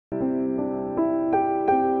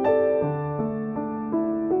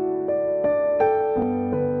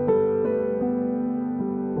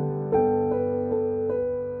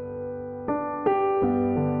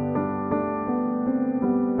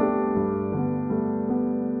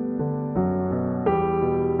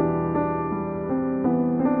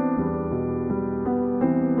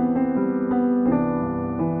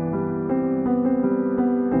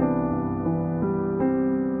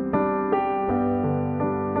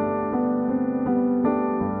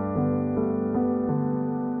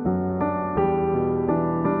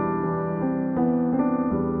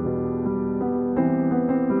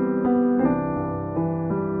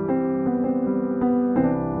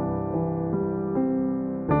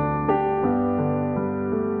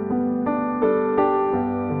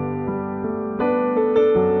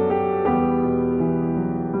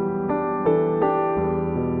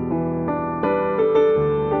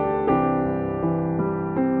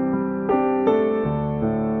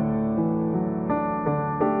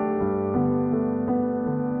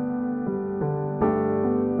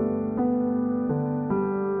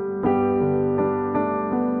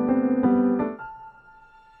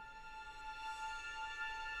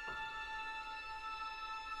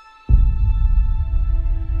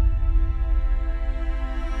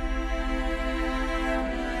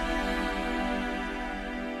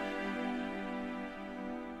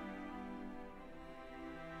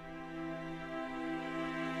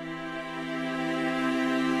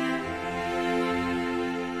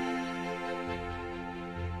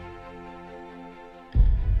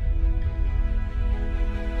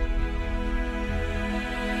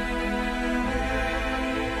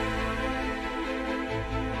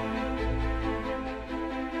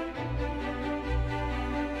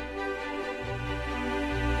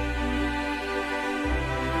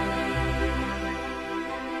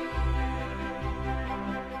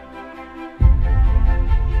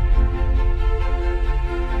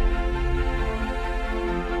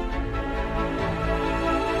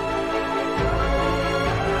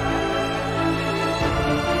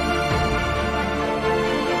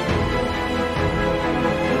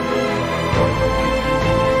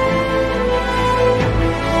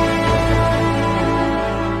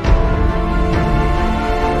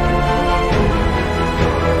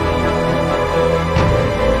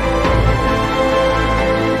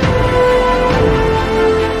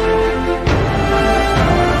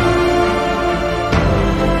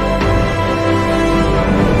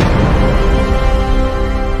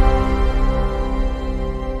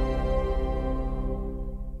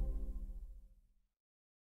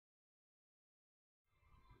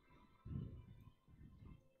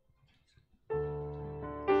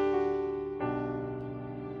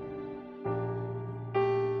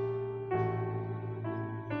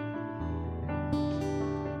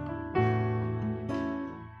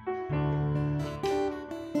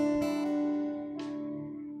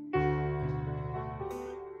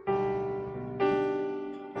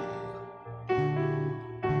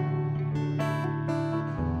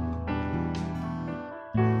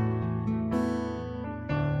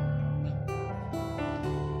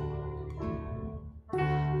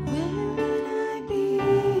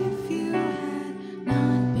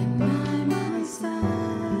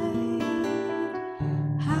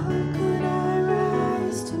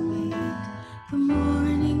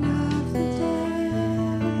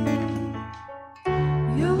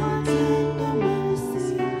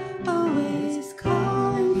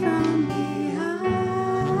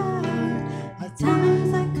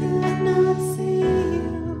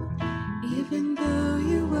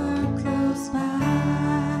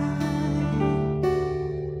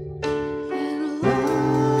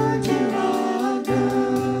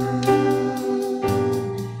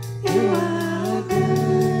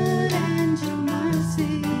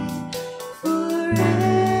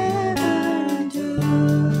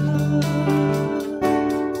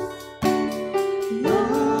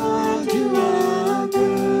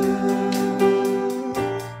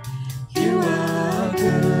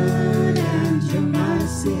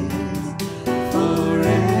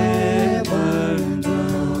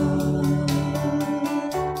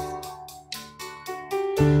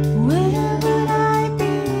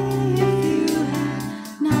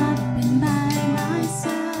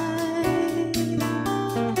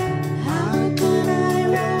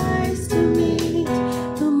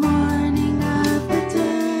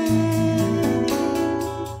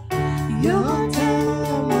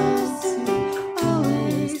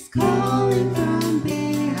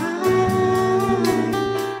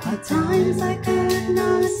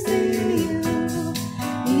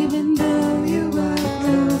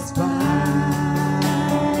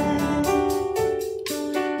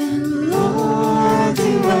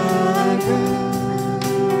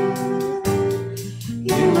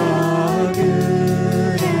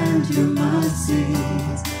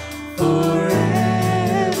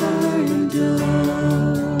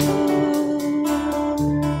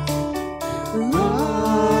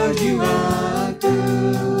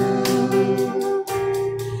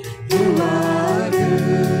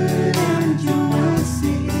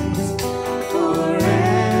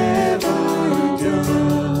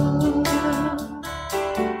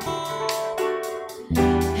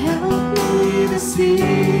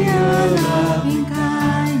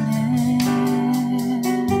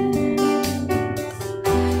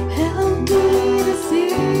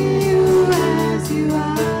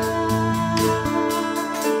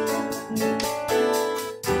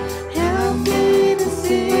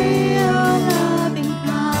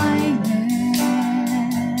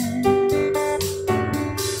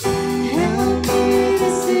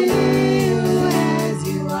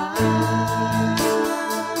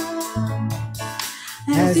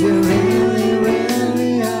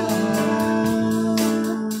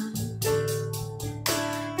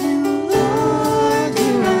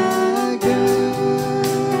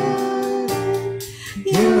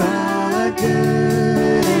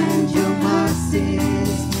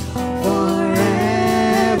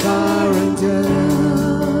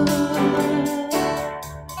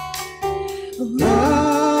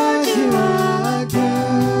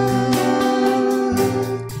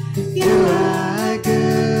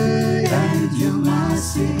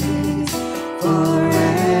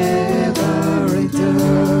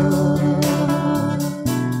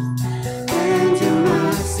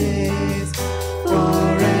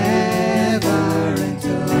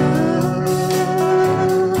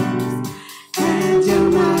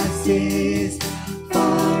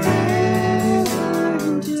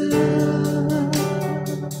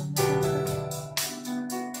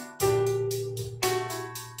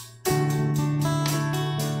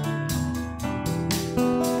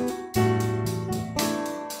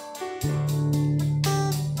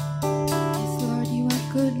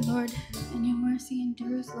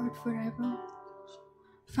Forever.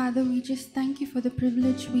 Father, we just thank you for the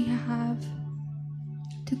privilege we have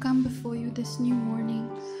to come before you this new morning.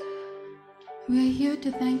 We are here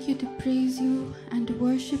to thank you, to praise you, and to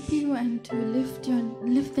worship you, and to lift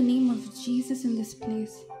the name of Jesus in this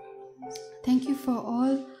place. Thank you for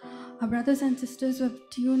all our brothers and sisters who have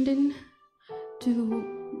tuned in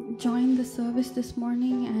to join the service this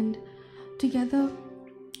morning, and together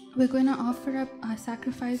we're going to offer up our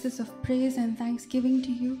sacrifices of praise and thanksgiving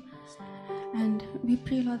to you. And we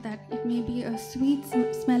pray, Lord, that it may be a sweet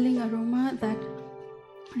smelling aroma that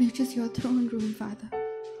reaches your throne room, Father.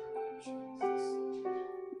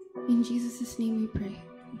 In Jesus' name we pray.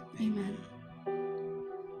 Amen.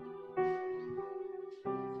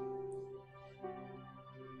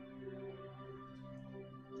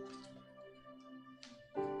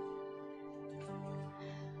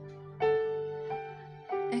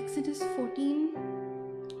 Exodus 14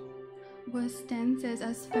 verse 10 says,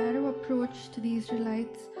 as Pharaoh approached, the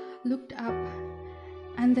Israelites looked up,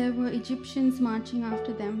 and there were Egyptians marching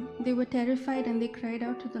after them. They were terrified and they cried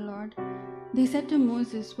out to the Lord. They said to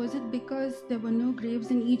Moses, was it because there were no graves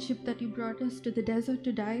in Egypt that you brought us to the desert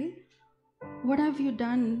to die? What have you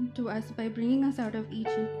done to us by bringing us out of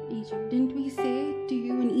Egypt? Didn't we say to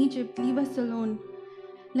you in Egypt, leave us alone,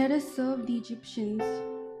 let us serve the Egyptians?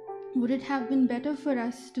 Would it have been better for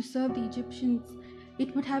us to serve the Egyptians?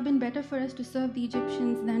 It would have been better for us to serve the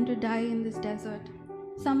Egyptians than to die in this desert.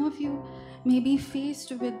 Some of you may be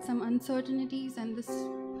faced with some uncertainties and this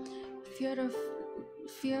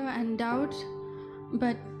fear and doubt,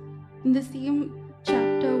 but in the same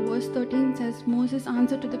chapter, verse 13 says, Moses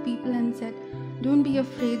answered to the people and said, don't be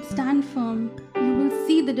afraid, stand firm. You will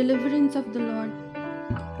see the deliverance of the Lord,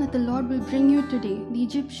 that the Lord will bring you today. The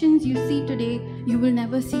Egyptians you see today, you will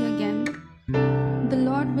never see again. The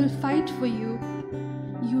Lord will fight for you.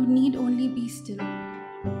 You need only be still.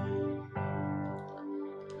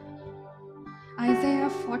 Isaiah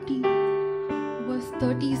 40 verse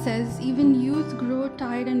 30 says, even youth grow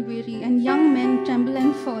tired and weary, and young men tremble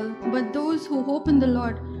and fall. But those who hope in the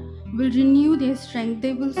Lord will renew their strength.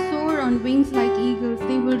 They will soar on wings like eagles.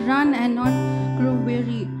 They will run and not grow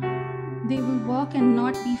weary. They will walk and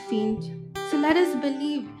not be faint. So let us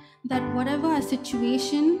believe that whatever our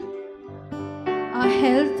situation, our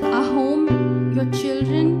health, our home, your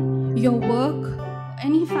children, your work,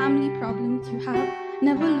 any family problems you have,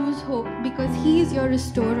 never lose hope, because He is your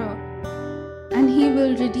restorer and He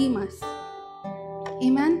will redeem us.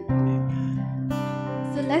 Amen?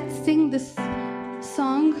 So let's sing this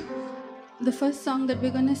song, the first song that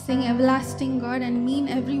we're going to sing, Everlasting God, and mean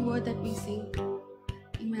every word that we sing.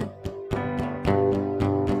 Amen.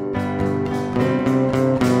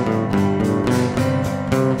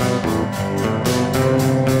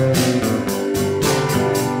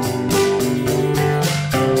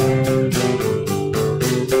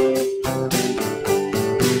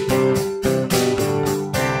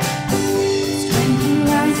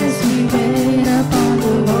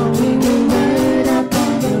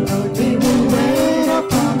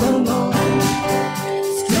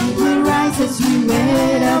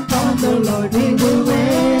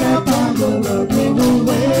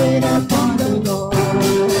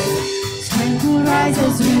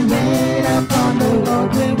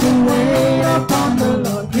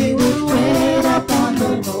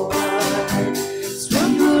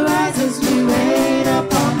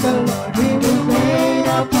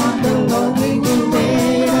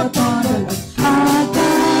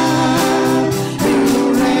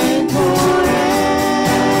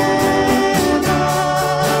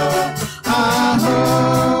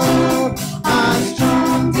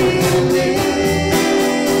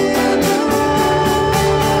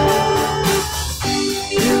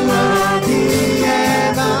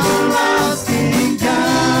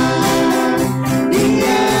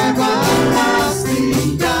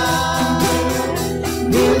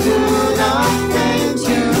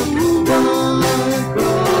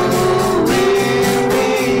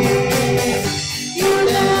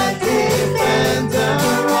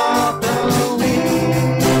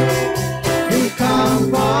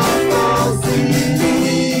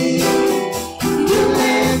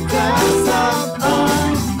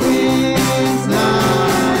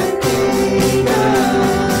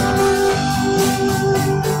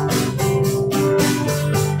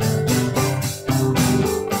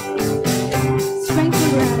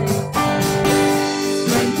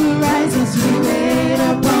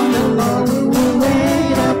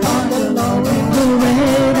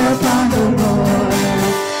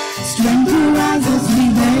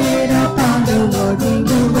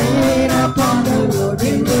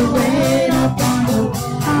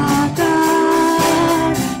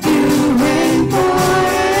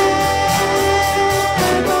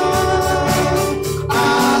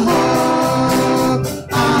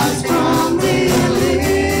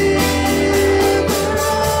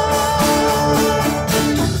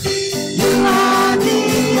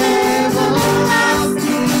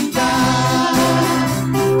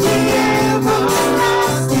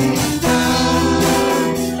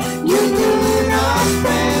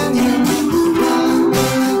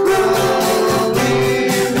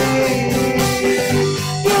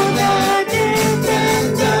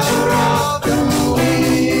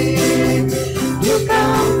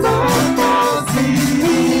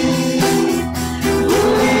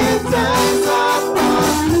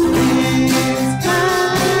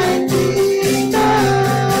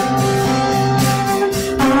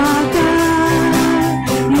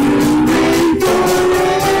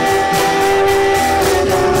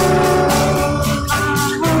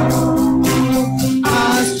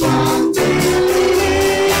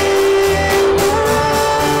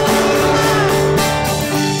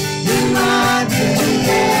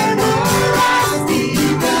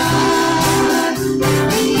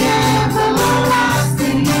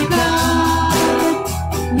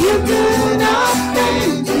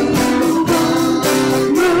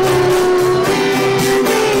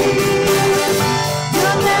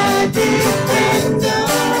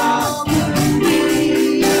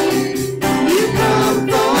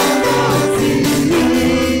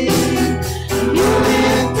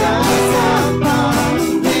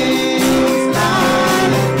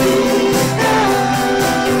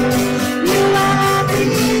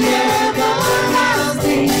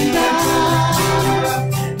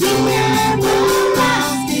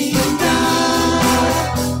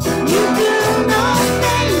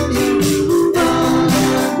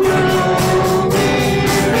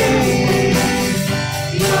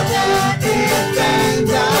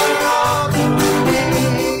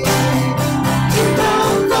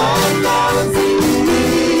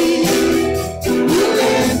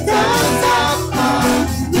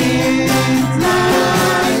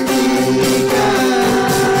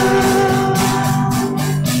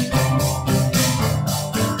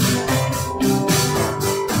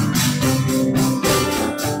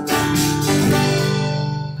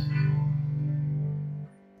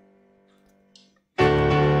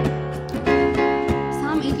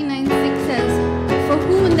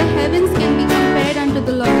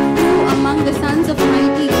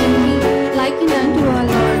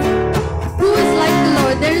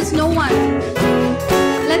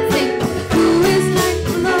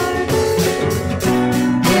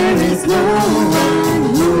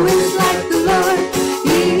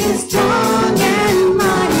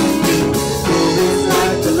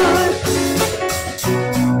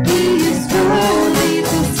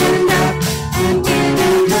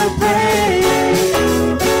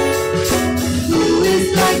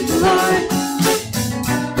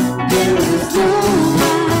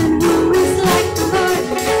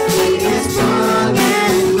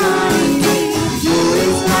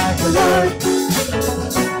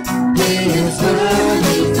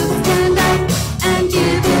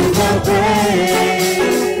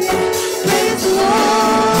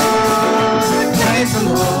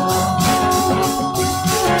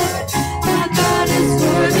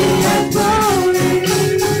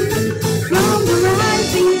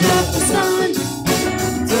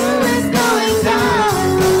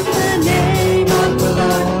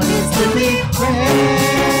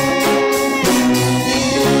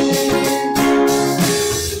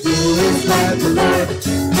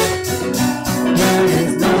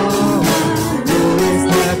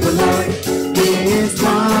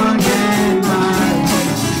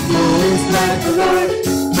 like the Lord.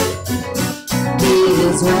 He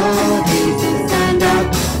is worthy to stand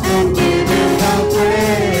up and give Him the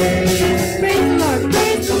praise. Praise the Lord,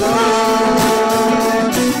 praise the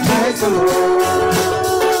Lord, praise the Lord.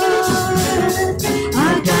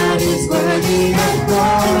 Our God is worthy of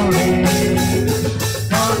glory.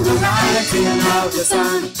 From the rising of the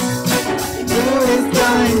sun to its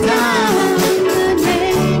going down, the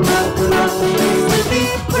name of the Lord is to be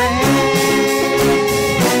praised.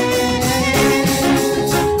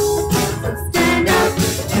 Stand up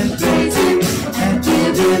and praise Him and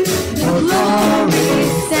give Him the glory.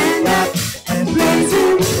 Stand up and praise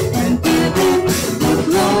Him and give Him the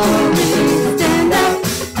glory. Stand up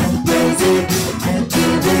and praise Him and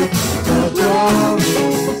give Him the glory.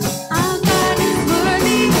 Our God is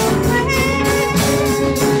worthy of praise.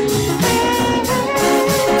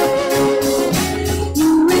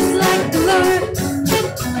 Who is like the Lord?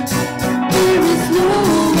 There is no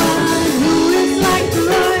one who is like the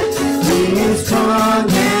Lord. He is strong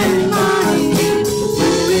and mighty. Who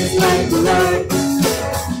is like the Lord?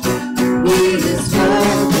 He is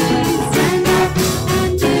worthy. Stand up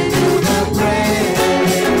and give Him the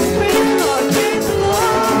praise. Praise the Lord, praise the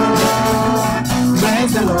Lord,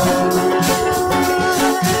 praise the Lord.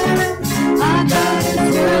 Our God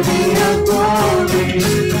is worthy of glory.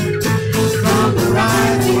 From the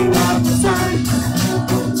rising of the sun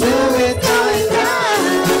to its going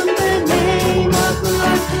down, the name of the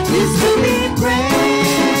Lord is to be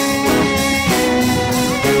praised.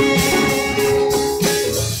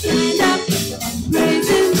 Stand up and praise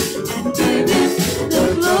Him and give Him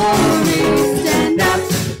the glory. Stand up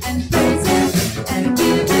and praise Him and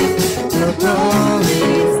give Him the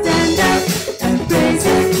glory. Stand up and praise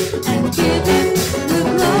Him and give Him the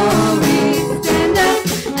glory. Stand up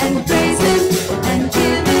and praise Him and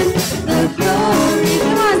give Him the glory.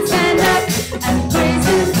 Come on, stand up and praise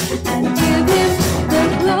Him and give Him the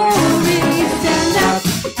glory. Stand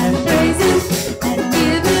up and praise Him and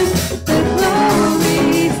give Him the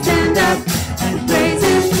glory. Stand up and praise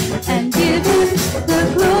Him and give Him the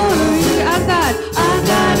glory. Our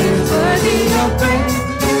God is worthy of praise.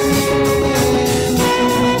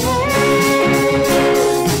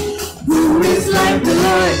 Who is like the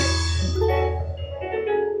Lord?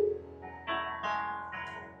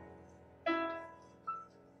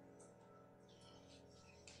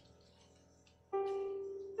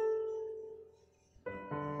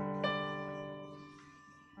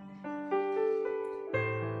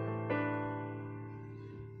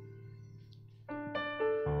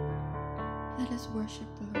 Let us worship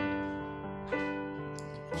the Lord.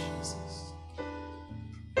 Jesus.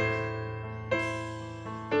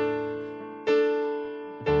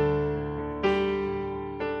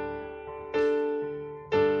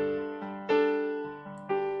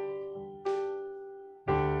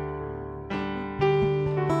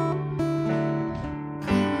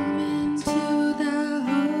 Come into the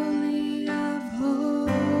Holy of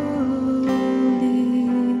Holies.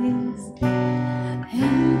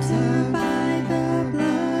 Enter by the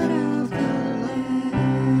blood of the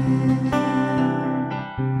Lamb.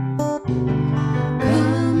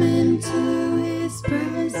 Come into His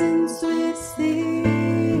presence with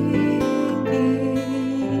singing.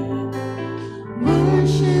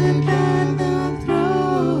 Worship at the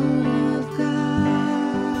throne of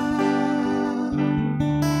God.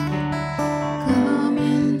 Come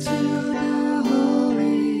into the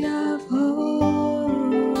Holy of Holies.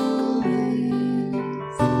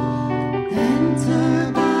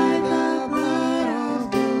 Enter by the blood of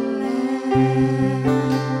the Lamb.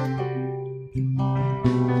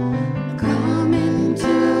 Come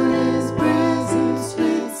into His presence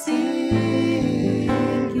with singing.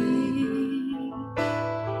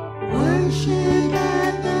 Worship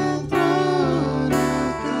at the throne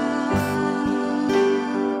of God.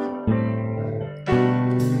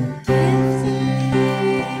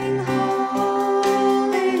 Lifting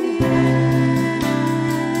holy hands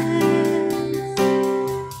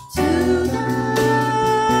to the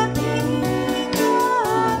King of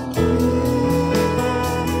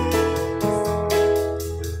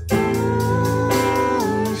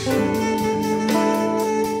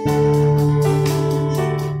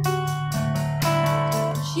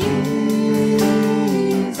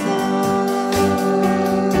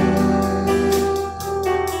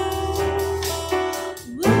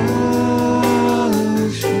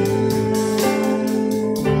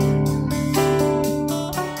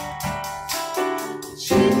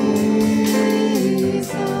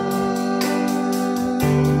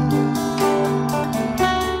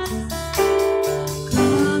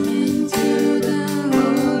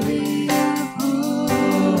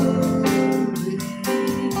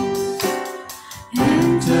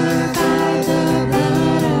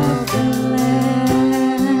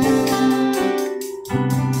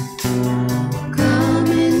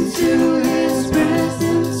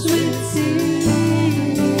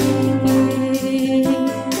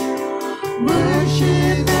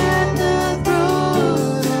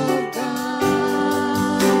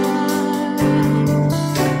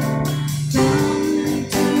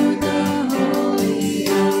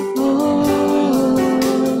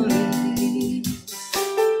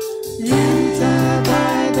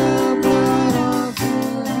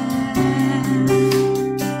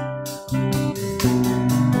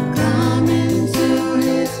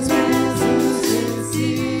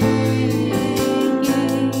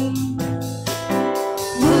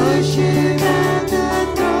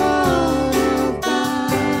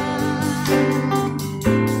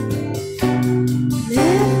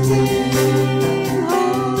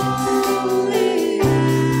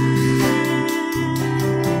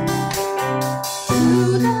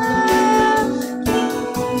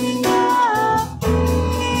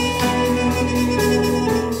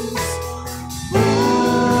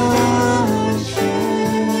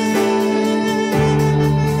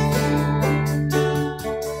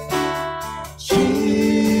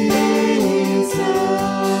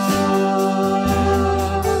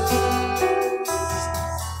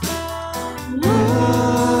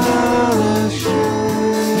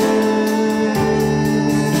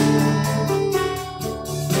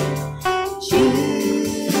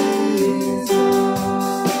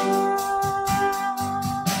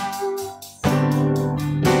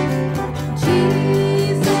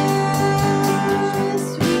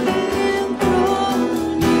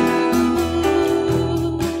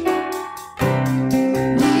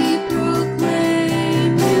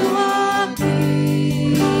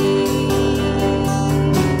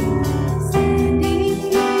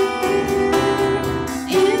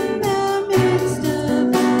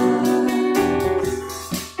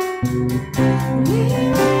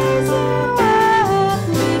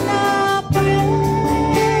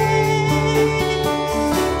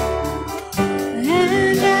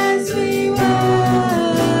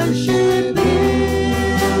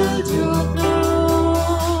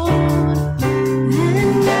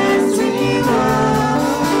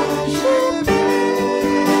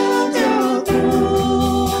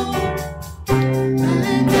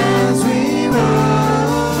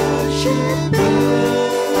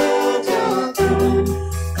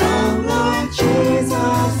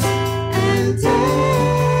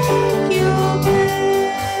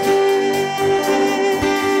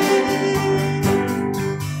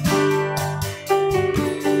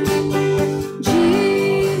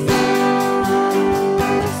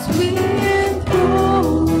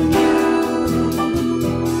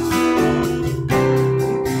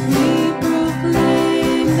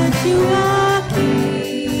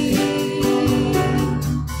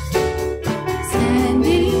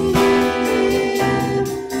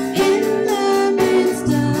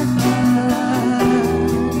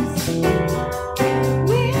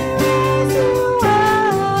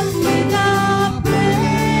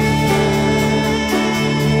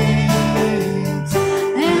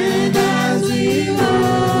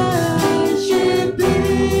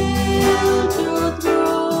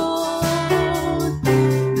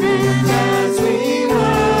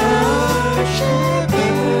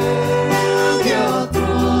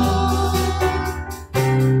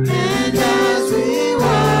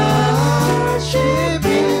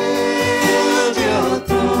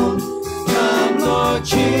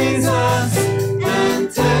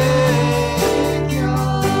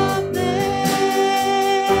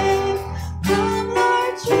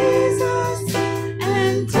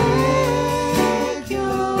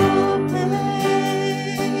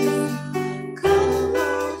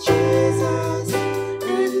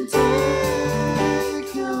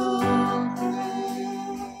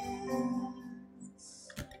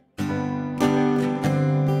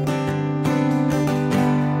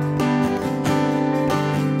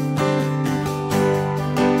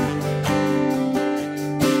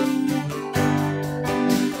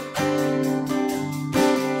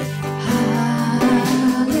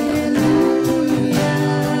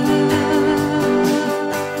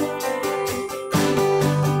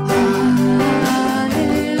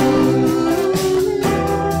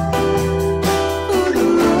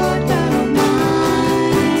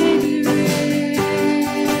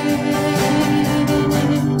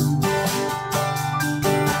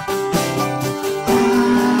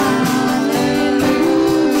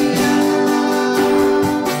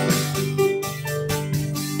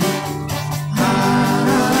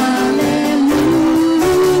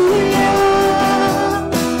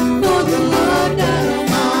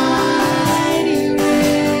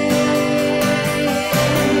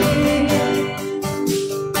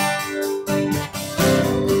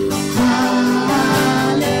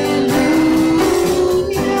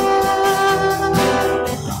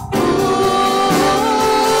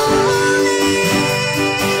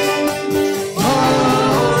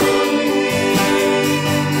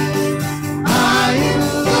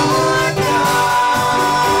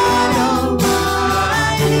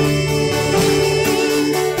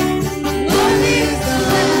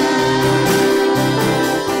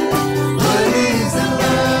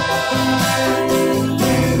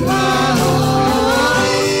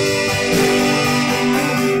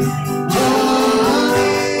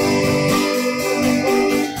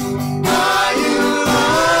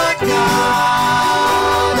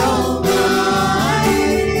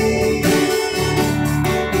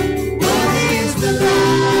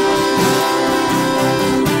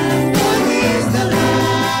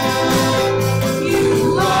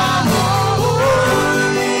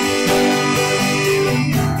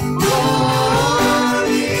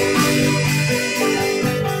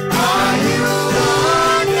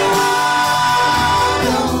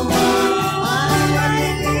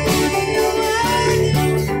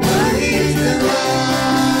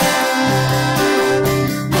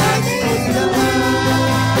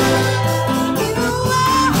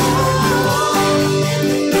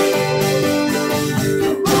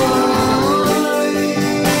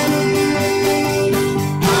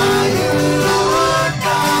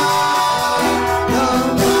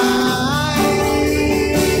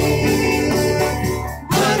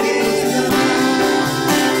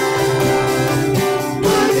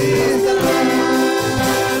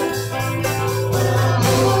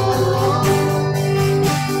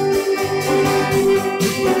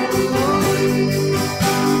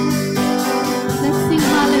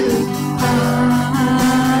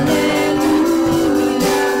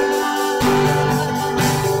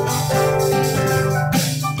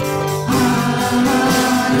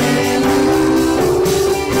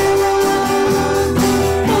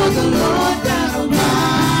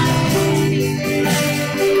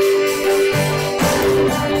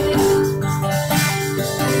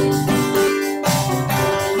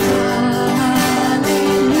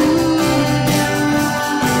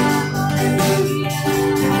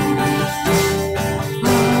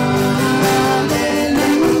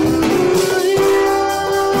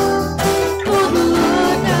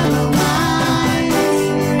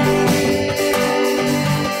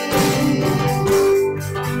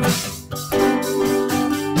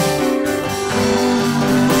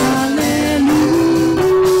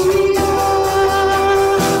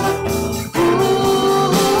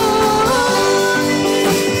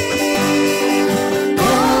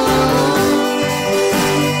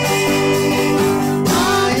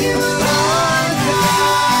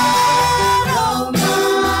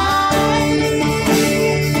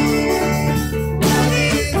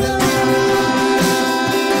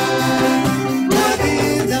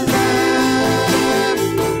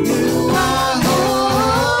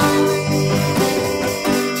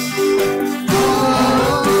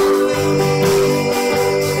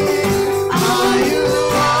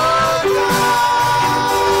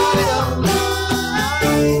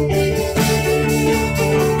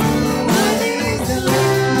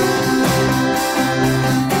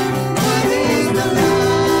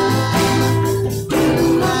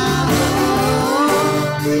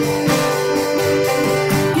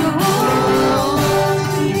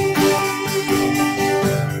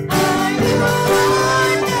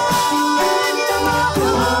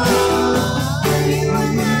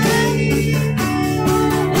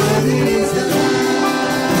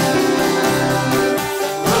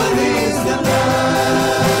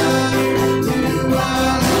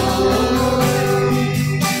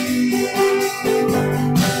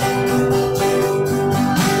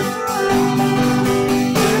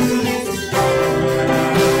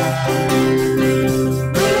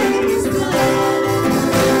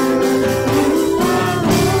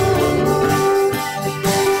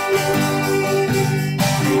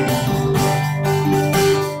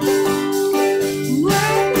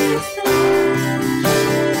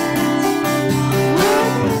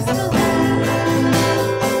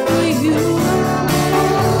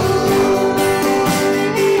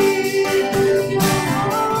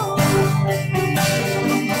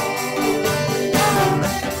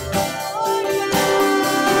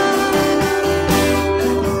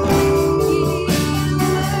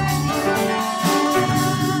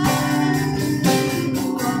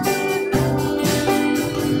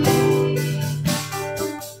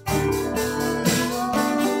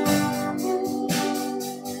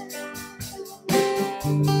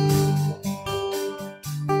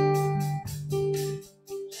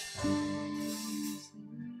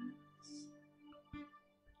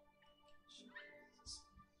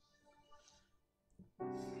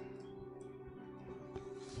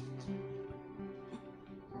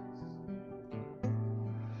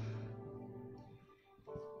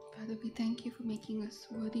thank you for making us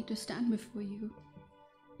worthy to stand before you,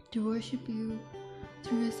 to worship you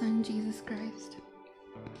through your Son, Jesus Christ.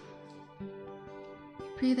 We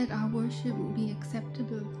pray that our worship be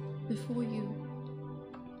acceptable before you.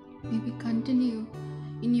 May we continue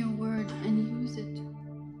in your word and use it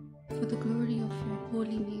for the glory of your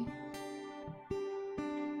holy name.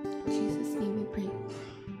 In Jesus' name we pray.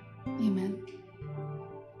 Amen.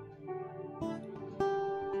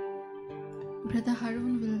 Brother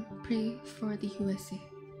Harun will pray for the USA.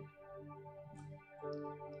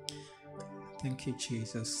 Thank you,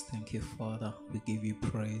 Jesus. Thank you, Father. We give you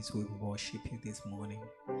praise. We worship you this morning.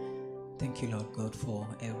 Thank you, Lord God, for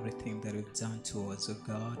everything that you've done to us, oh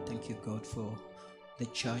God. Thank you, God, for the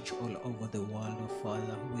church all over the world, oh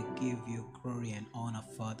Father. We give you glory and honor,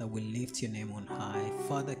 Father. We lift your name on high.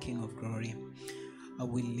 Father, King of glory,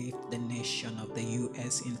 we lift the nation of the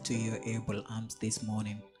U.S. into your able arms this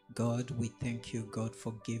morning. God, we thank you, God,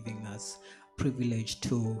 for giving us privilege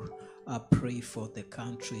to pray for the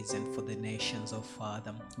countries and for the nations, oh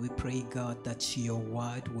Father. We pray, God, that your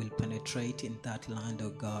word will penetrate in that land, oh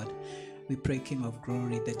God. We pray, King of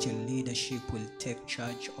glory, that your leadership will take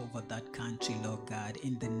charge over that country, Lord God,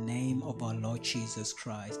 in the name of our Lord Jesus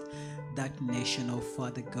Christ. That nation, oh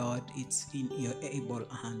Father God, it's in your able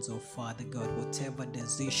hands, oh Father God. Whatever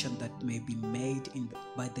decision that may be made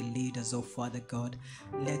by the leaders, oh Father God,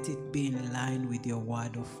 let it be in line with your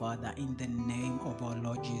word, oh Father, in the name of our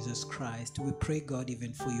Lord Jesus Christ. We pray, God,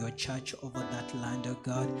 even for your church over that land, oh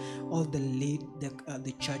God, all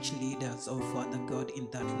the church leaders, oh Father God, in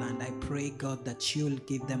that land. I pray, God, that you'll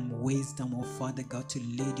give them wisdom, oh Father God, to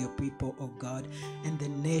lead your people, oh God, and the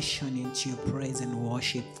nation into your praise and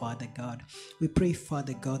worship, Father God. We pray,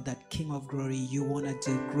 Father God, that King of glory, you want to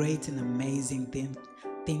do great and amazing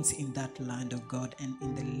things in that land, oh God, and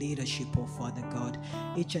in the leadership, oh Father God.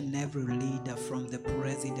 Each and every leader, from the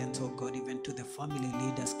president, oh God, even to the family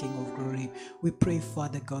leaders, King of glory, we pray,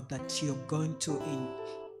 Father God, that you're going to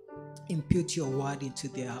impute your word into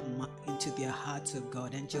their hearts, oh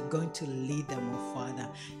God, and you're going to lead them, oh Father.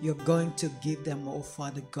 You're going to give them, oh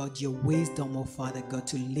Father God, your wisdom, oh Father God,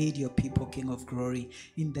 to lead your people, King of glory,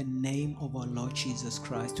 in the name of our Lord Jesus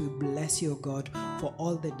Christ. We bless you, oh God, for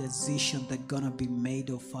all the decisions that are gonna be made,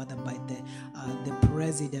 oh Father, by the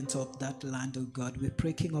president of that land, oh God. We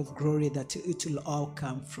pray, King of glory, that it will all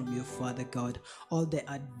come from you, Father God. All the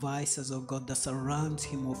advisors, oh God, that surround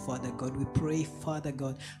him, oh Father God. We pray, Father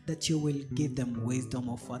God, that you will give them wisdom,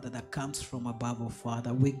 oh Father, that comes from above, oh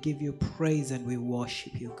Father. We give you praise and we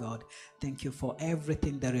worship you, God. Thank you for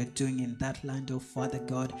everything that you're doing in that land, oh Father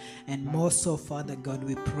God. And more so, Father God,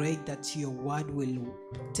 we pray that your word will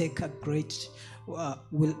take a great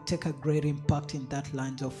impact in that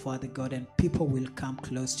land, oh Father God, and people will come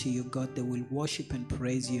close to you, God. They will worship and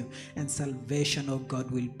praise you, and salvation, oh God,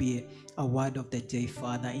 will be a word of the day,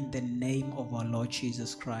 Father, in the name of our Lord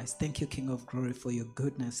Jesus Christ. Thank you, King of glory, for your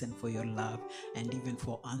goodness and for your love, and even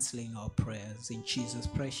for answering our prayers. In Jesus'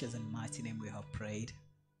 precious and mighty name we have prayed.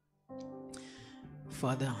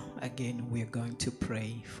 Father, again, we are going to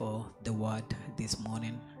pray for the word this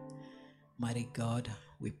morning. Mighty God,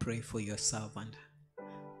 we pray for your servant,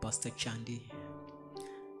 Pastor Chandy,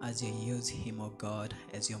 as you use him, oh God,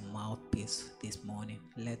 as your mouthpiece this morning.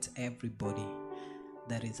 Let everybody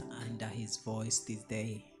that is under his voice this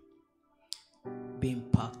day be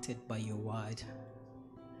impacted by your word.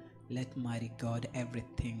 Let, mighty God,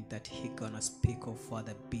 everything that he gonna speak, oh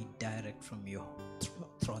Father, be direct from your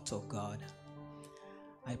throat, oh God.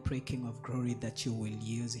 I pray, King of glory, that you will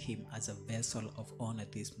use him as a vessel of honor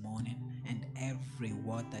this morning, and every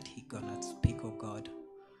word that he gonna speak, oh God,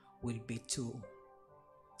 will be to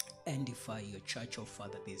edify your church, oh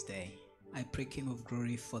Father, this day. I pray, King of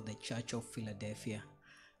glory, for the church of Philadelphia.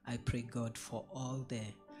 I pray, God, for all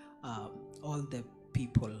the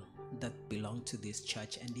people that belong to this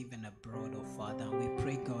church and even abroad, oh Father. We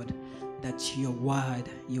pray, God, that your word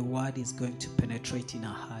is going to penetrate in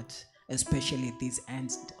our hearts, especially these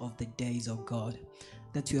ends of the days, oh God,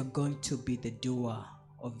 that you are going to be the doer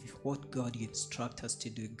of what, God, you instruct us to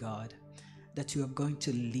do, God, that you are going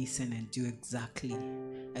to listen and do exactly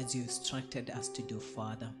as you instructed us to do,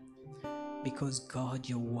 Father, because, God,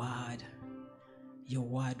 your word,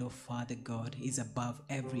 oh Father God, is above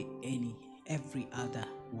every other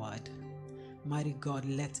word. Mighty God,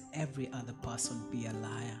 let every other person be a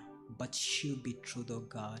liar, but you be true, oh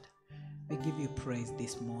God. We give you praise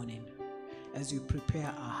this morning as you prepare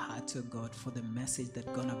our hearts, oh God, for the message that's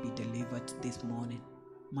gonna be delivered this morning.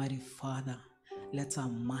 Mighty Father, let our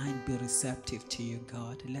mind be receptive to you,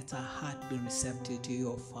 God. Let our heart be receptive to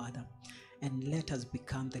you, oh Father. And let us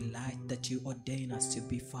become the light that you ordain us to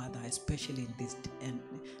be, Father, especially in this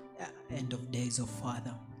end of days, oh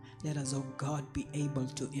Father. Let us, oh God, be able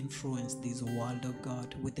to influence this world, oh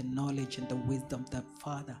God, with the knowledge and the wisdom that,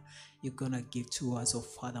 Father, you're going to give to us, oh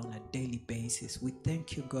Father, on a daily basis. We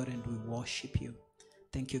thank you, God, and we worship you.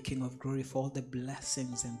 Thank you, King of Glory, for all the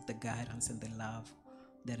blessings and the guidance and the love.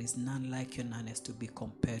 There is none like you, none is to be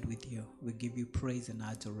compared with you. We give you praise and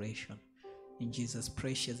adoration. In Jesus'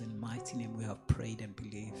 precious and mighty name we have prayed and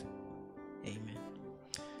believe. Amen.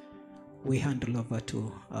 We hand over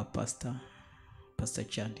to our Pastor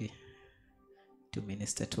Chandy, to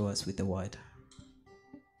minister to us with the word.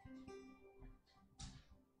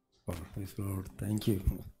 Oh, praise the Lord. Thank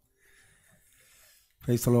you.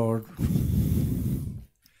 Praise the Lord.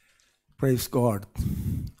 Praise God.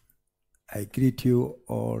 I greet you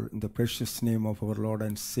all in the precious name of our Lord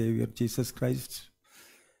and Savior Jesus Christ.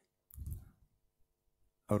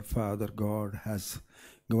 Our Father God has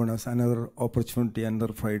given us another opportunity,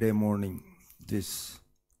 another Friday morning, this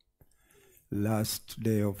last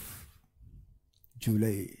day of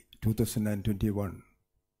July 2021,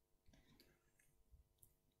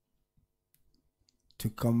 to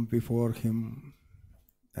come before Him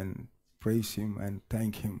and praise Him and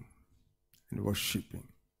thank Him and worship Him.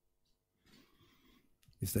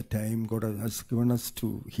 It's the time God has given us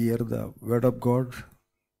to hear the word of God.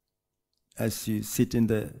 As you sit in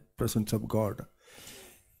the presence of God,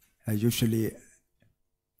 I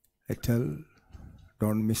tell,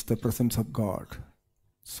 don't miss the presence of God.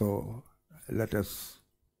 So let us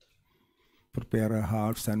prepare our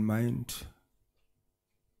hearts and minds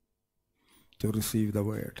to receive the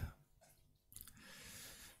word.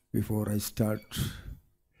 Before I start,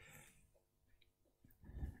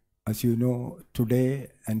 as you know,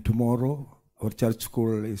 today and tomorrow, our church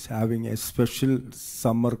school is having a special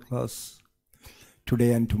summer class.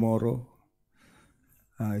 Today and tomorrow,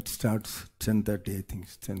 it starts 10:30, I think,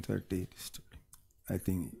 10:30. I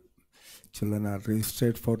think children are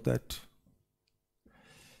registered for that.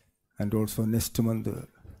 And also next month,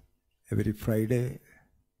 every Friday,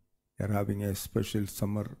 they are having a special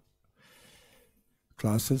summer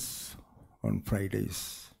classes on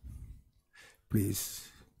Fridays. Please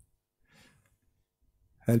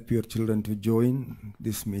help your children to join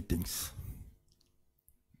these meetings.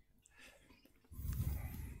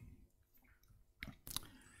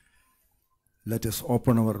 Let us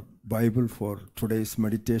open our Bible for today's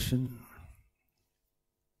meditation.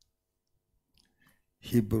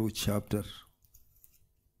 Hebrew chapter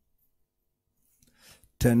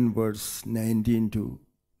 10, verse 19 to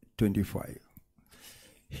 25.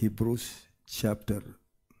 Hebrews chapter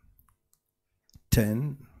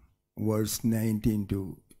 10, verse 19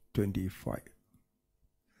 to 25.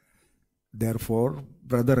 Therefore,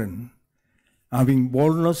 brethren, having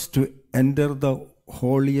boldness to enter the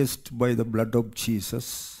holiest by the blood of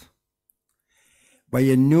Jesus, by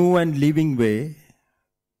a new and living way,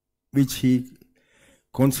 which He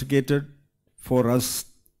consecrated for us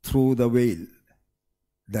through the veil,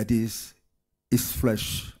 that is, His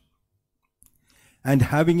flesh, and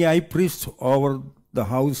having a high priest over the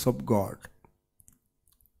house of God,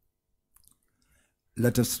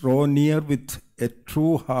 let us draw near with a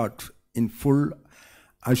true heart in full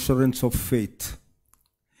assurance of faith,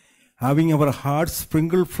 having our hearts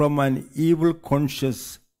sprinkled from an evil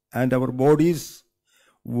conscience and our bodies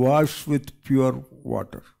washed with pure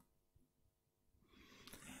water.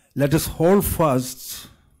 Let us hold fast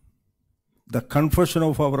the confession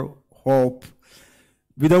of our hope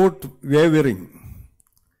without wavering,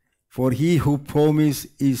 for He who promised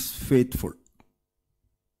is faithful.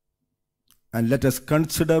 And let us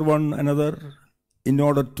consider one another in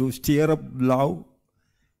order to stir up love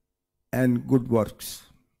and good works,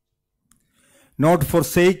 not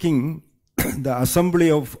forsaking the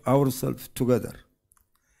assembly of ourselves together,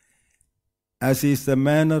 as is the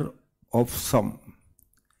manner of some,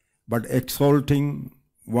 but exalting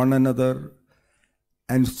one another,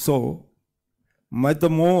 and so much the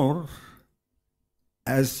more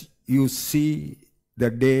as you see the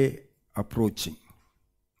day approaching.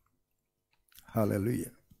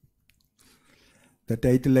 Hallelujah. The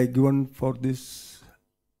title I given for this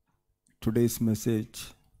today's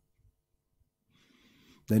message,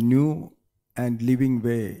 the new and living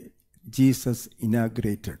way Jesus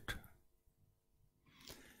inaugurated.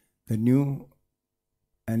 The new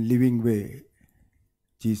and living way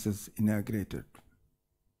Jesus inaugurated.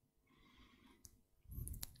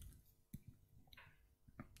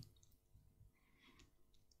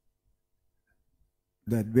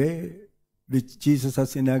 That way which Jesus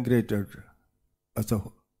has inaugurated as a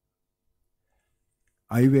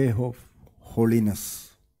highway of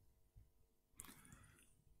holiness.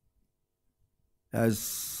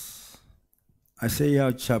 As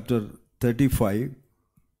Isaiah chapter 35,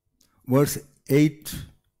 verse 8.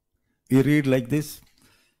 We read like this.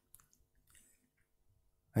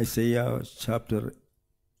 Isaiah chapter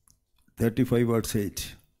 35, verse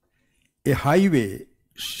 8. A highway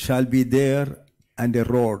shall be there and a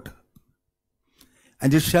road,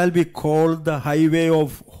 and it shall be called the highway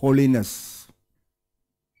of holiness.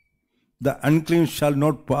 The unclean shall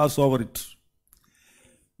not pass over it,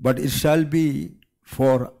 but it shall be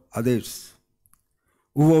for others.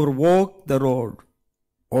 Whoever walk the road,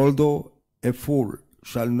 although a fool,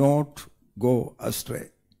 shall not go astray.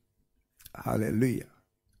 Hallelujah.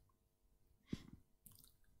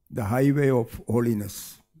 The highway of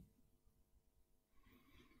holiness.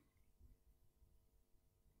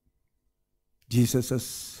 Jesus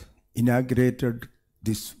has inaugurated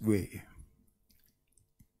this way.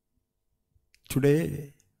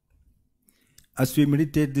 Today, as we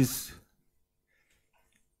meditate this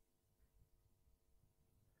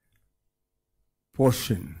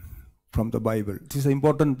portion from the Bible, it is an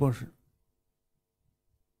important portion.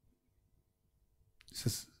 This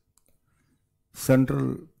is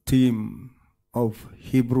central theme of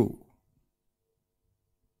Hebrew.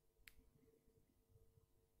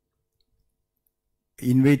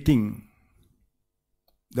 Inviting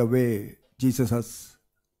the way Jesus has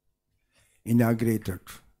inaugurated.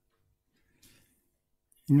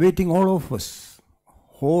 Inviting all of us,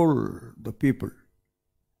 all the people.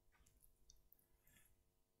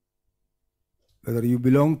 Whether you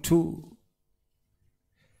belong to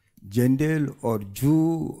Gentile or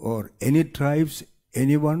Jew or any tribes,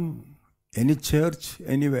 anyone, any church,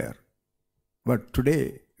 anywhere. But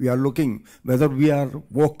today we are looking whether we are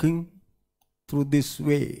walking through this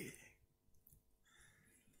way.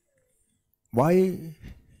 Why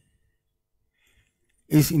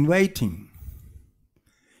is inviting?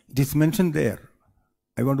 It is mentioned there.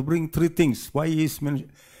 I want to bring three things. Why is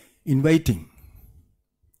inviting?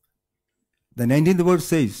 The 19th verse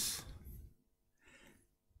says,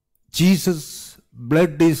 Jesus'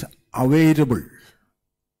 blood is available.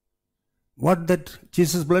 What that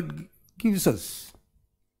Jesus' blood gives us?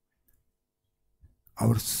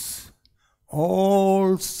 Our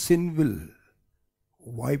all sin will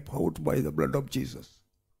wipe out by the blood of Jesus.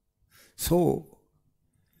 So,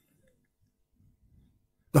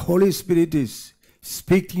 the Holy Spirit is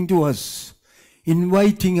speaking to us,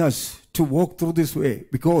 inviting us to walk through this way,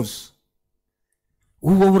 because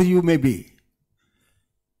whoever you may be,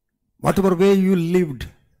 whatever way you lived,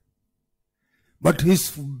 but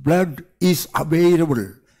His blood is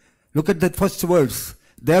available. Look at that first verse.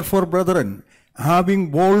 Therefore, brethren, having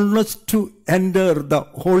boldness to enter the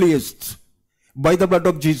holiest by the blood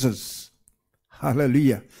of Jesus.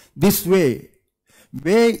 Hallelujah. This way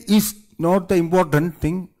is not the important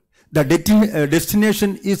thing. The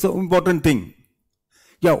destination is the important thing.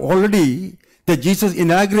 Yeah, already the Jesus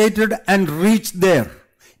inaugurated and reached there.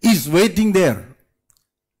 Is waiting there.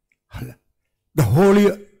 The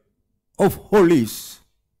Holy of Holies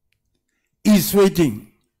is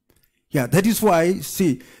waiting. Yeah, that is why,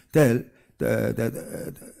 see, the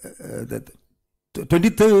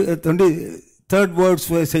 23rd verse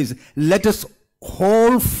where it says, let us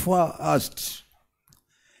hold fast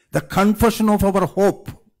the confession of our hope.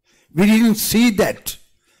 We didn't see that.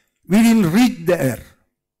 We didn't reach there.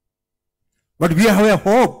 But we have a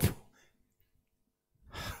hope.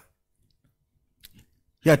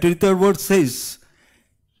 Yeah, 23rd verse says,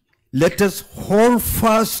 let us hold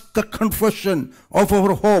fast the confession of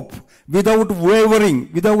our hope without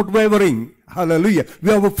wavering. Hallelujah.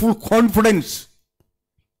 We have a full confidence.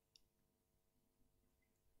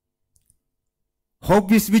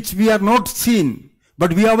 Hope is which we are not seen,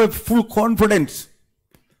 but we have a full confidence.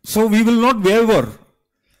 So we will not waver.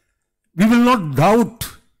 We will not doubt.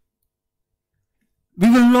 We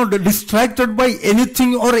will not be distracted by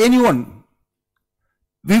anything or anyone.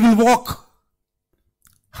 We will walk.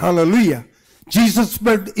 Hallelujah. Jesus'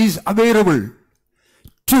 blood is available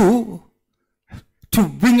to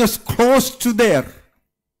bring us close to that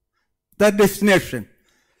destination.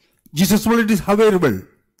 Jesus' blood is available.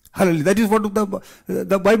 Hallelujah. That is what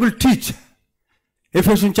the Bible teaches.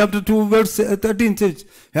 Ephesians chapter 2 verse 13 says,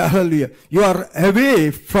 hallelujah, you are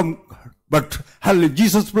away from, but hallelujah,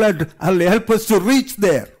 Jesus' blood, hallelujah, help us to reach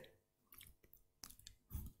there.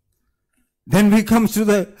 Then we come to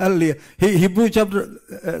the, hallelujah, Hebrew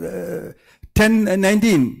chapter 10 and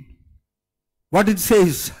 19. What it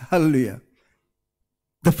says, hallelujah.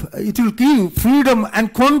 It will give freedom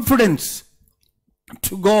and confidence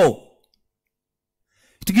to go.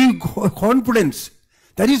 To give confidence.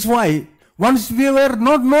 That is why once we were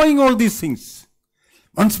not knowing all these things,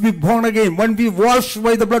 Once we born again, when we washed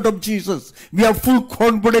by the blood of Jesus, we have full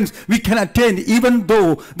confidence we can attain, even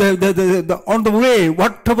though on the way,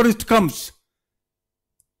 whatever it comes,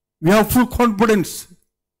 we have full confidence.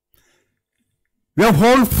 We have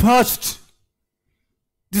hold fast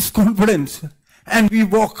this confidence and we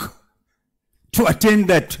walk to attain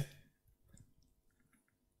that.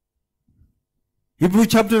 Hebrew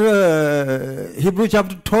chapter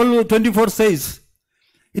 12, 24 says,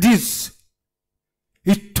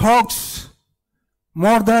 it talks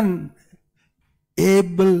more than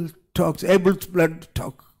Abel's blood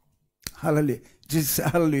talk. Hallelujah. Jesus,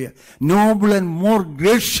 hallelujah. Noble and more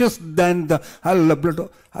gracious than the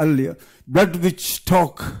blood which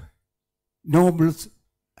talk. Noble's,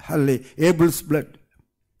 hallelujah, Abel's blood.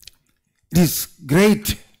 It is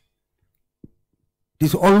great. It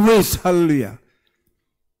is always, hallelujah,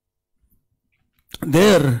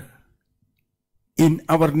 there in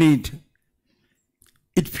our need.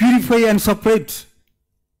 It purifies and separates.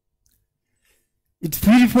 It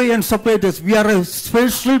purifies and separates us. We are a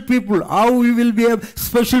special people. How we will be a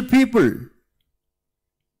special people?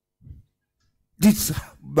 It's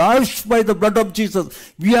washed by the blood of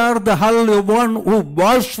Jesus. We are the one who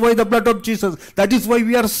washed by the blood of Jesus. That is why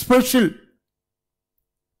we are special.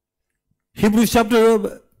 Hebrews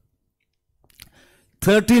chapter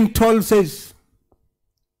 13, 12 says,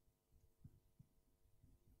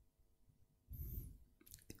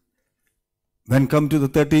 when come to the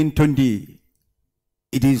 13:20,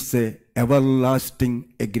 it is an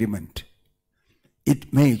everlasting agreement.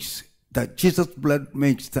 It makes, that Jesus' blood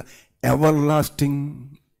makes the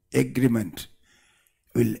everlasting agreement,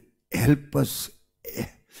 will help us,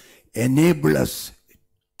 enable us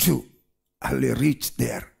to reach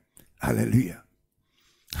there. Hallelujah.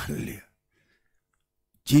 Hallelujah.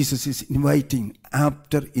 Jesus is inviting,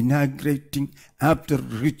 after inaugurating, after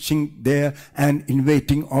reaching there and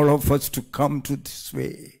inviting all of us to come to this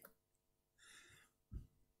way.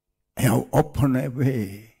 I have opened a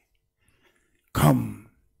way. Come.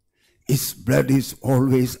 His blood is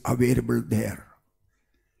always available there.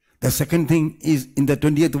 The second thing is in the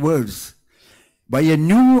 20th verse. By a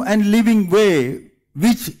new and living way,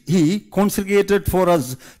 which he consecrated for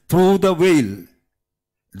us through the veil,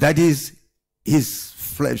 that is his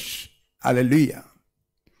flesh. Hallelujah.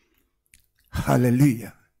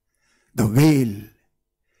 Hallelujah. The veil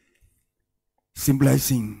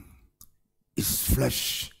symbolizing his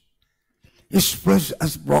flesh. His flesh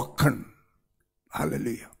has broken.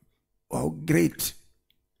 Hallelujah. How great.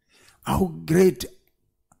 How great.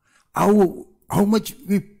 How much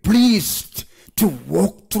we pleased to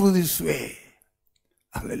walk through this way.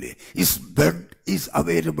 Hallelujah. His blood is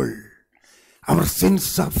available. Our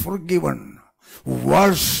sins are forgiven.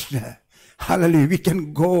 Washed. Hallelujah. We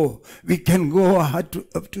can go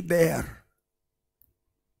up to there.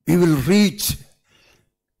 We will reach.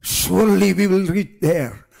 Surely we will reach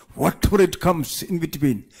there. Whatever it comes in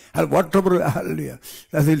between. Whatever, hallelujah,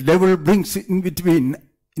 the devil brings in between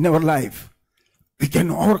in our life, we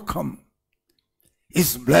can overcome.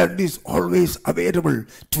 His blood is always available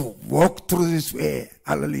to walk through this way.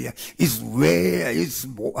 Hallelujah. His way,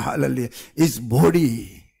 hallelujah, his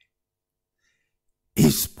body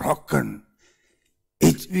is broken.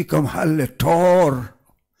 It's become, hallelujah, tore.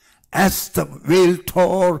 As the veil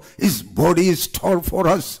tore, his body is tore for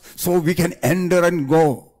us, so we can enter and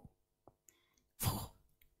go.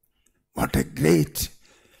 What a great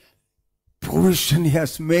provision he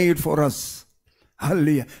has made for us.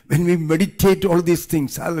 Hallelujah. When we meditate all these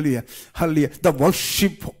things, hallelujah, hallelujah, the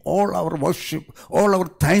worship, all our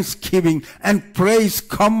thanksgiving and praise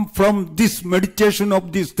come from this meditation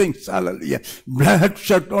of these things. Hallelujah. Blood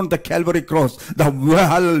shed on the Calvary cross. The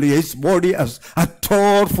hallelujah, his body as a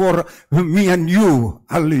tore for me and you.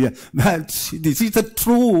 Hallelujah. This is a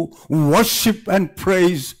true worship and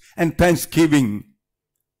praise and thanksgiving.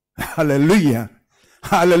 Hallelujah.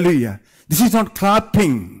 Hallelujah. This is not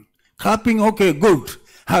clapping. Clapping, okay, good.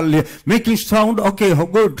 Hallelujah. Making sound, okay,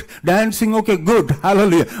 good. Dancing, okay, good.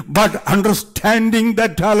 Hallelujah. But understanding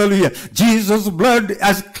that, hallelujah, Jesus' blood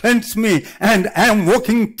has cleansed me and I am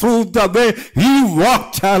walking through the way he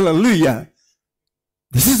walked. Hallelujah.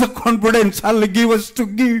 This is a confidence, hallelujah, give us to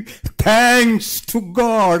give thanks to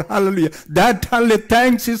God. Hallelujah. That, hallelujah,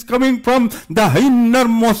 thanks is coming from the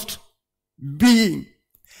innermost being.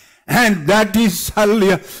 And that is,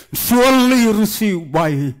 hallelujah, surely received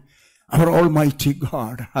by our Almighty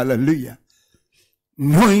God. Hallelujah.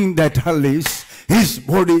 Knowing that, hallelujah, his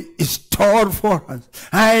body is torn for us.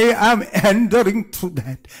 I am entering through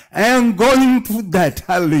that. I am going through that.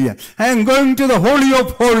 Hallelujah. I am going to the Holy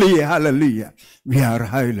of Holies. Hallelujah. We are,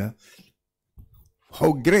 hallelujah,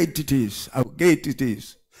 How great it is, how great it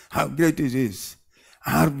is, how great it is.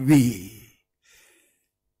 Are we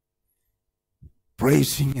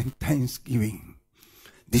praising and thanksgiving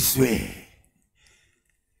this way?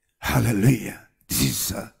 Hallelujah.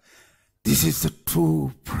 This is the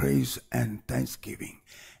true praise and thanksgiving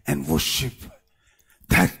and worship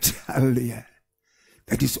that, hallelujah,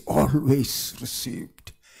 that is always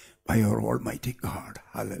received by our Almighty God.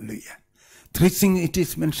 Hallelujah. Three things it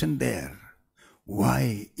is mentioned there.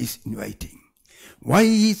 Why is inviting? Why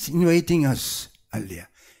is inviting us? Hallelujah.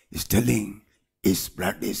 Is telling His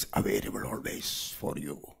blood is available always for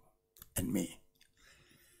you and me.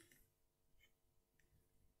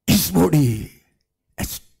 His body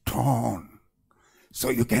has torn so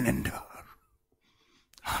you can endure.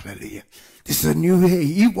 Hallelujah. This is a new way.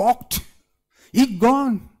 He walked. He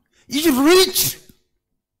gone. He reached.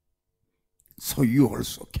 So you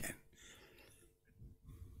also can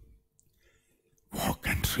walk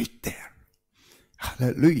and reach there.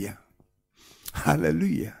 Hallelujah.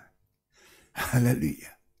 Hallelujah.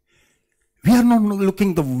 Hallelujah. We are not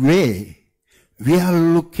looking the way. We are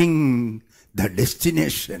looking the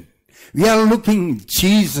destination. We are looking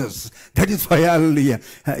Jesus. That is why, hallelujah,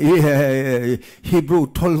 Hebrew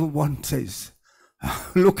 12:1 says,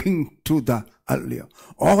 looking to the, hallelujah,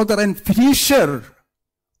 author and finisher.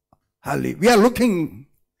 Hallelujah. We are looking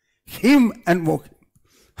Him and walking.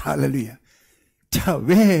 Hallelujah. The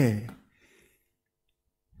way,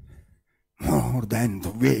 more than the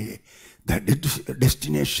way, the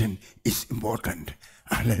destination is important.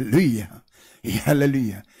 Hallelujah.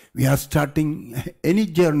 Hallelujah. We are starting any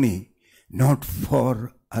journey not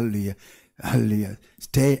for, hallelujah, hallelujah,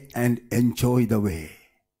 stay and enjoy the way.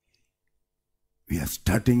 We are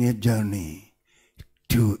starting a journey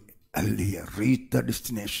to, hallelujah, reach the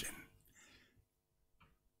destination.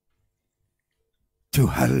 To,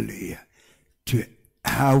 hallelujah, to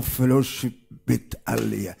have fellowship with,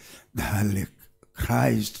 hallelujah, the hallelujah,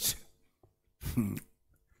 Christ,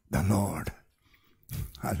 the Lord.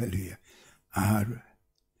 Hallelujah. Are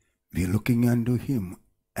we looking unto Him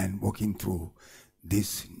and walking through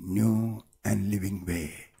this new and living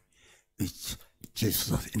way which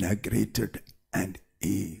Jesus inaugurated and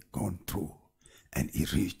He gone through and He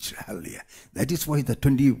reached. Hallelujah. That is why the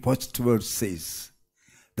 21st verse says,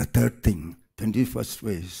 the third thing, 21st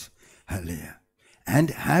verse, hallelujah, and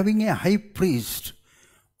having a high priest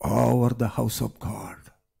over the house of God.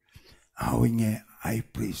 Having a high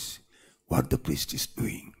priest, what the priest is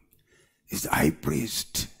doing is the high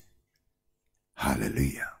priest,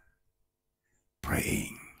 hallelujah,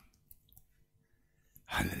 praying,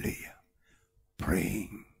 hallelujah,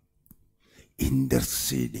 praying,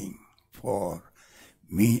 interceding for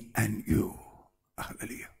me and you.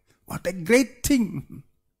 Hallelujah. What a great thing.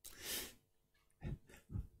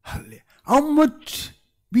 Hallelujah. How much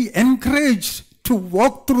we encouraged to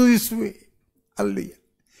walk through this way. Hallelujah.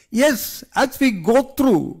 Yes, as we go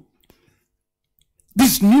through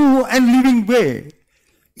this new and living way,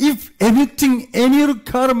 if anything, any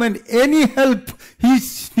requirement, any help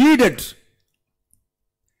is needed,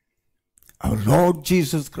 our Lord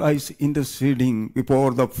Jesus Christ interceding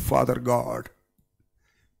before the Father God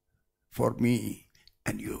for me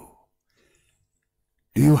and you.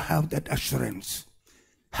 Do you have that assurance?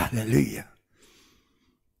 Hallelujah.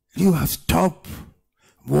 You have stopped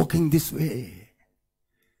walking this way.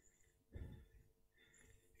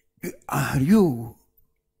 Are you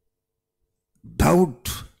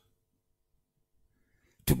doubt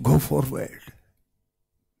to go forward?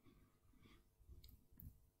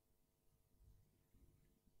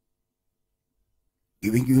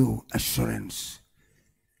 Giving you assurance,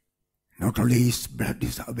 not only His blood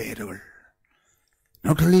is available,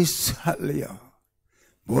 not only His, hallelujah,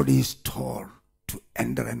 body is torn to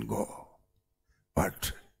enter and go,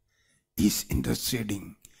 but He's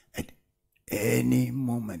interceding at any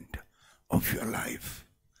moment of your life.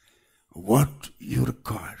 What you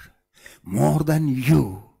require, more than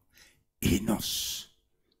you, He knows.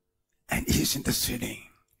 And He is interceding.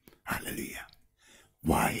 Hallelujah.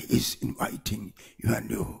 Why is inviting you and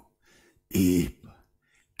you? He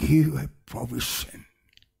give a provision.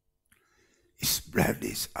 His blood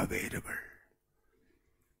is available.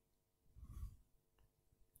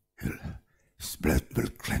 His blood will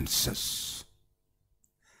cleanse us.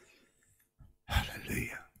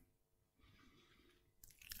 Hallelujah.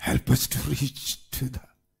 Help us to reach to the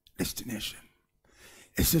destination.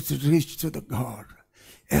 Help us to reach to the God.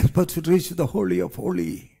 Help us to reach to the Holy of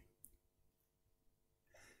Holies.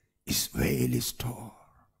 His veil is torn.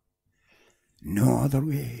 No other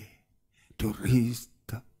way to reach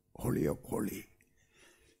the Holy of Holies.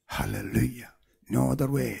 Hallelujah. No other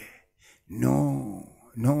way.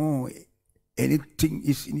 No, anything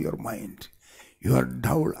is in your mind. You are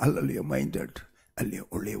dull, hallelujah, minded. Hallelujah,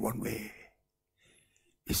 only one way.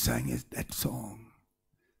 He sang that song.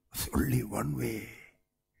 It's only one way.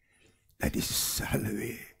 That is,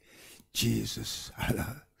 hallelujah, Jesus,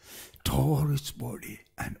 hallelujah, tore his body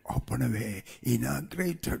and opened a way,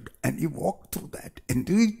 inaugurated, and he walked through that and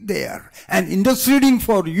reached there and interceding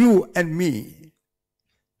for you and me.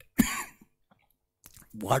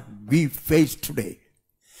 What we face today,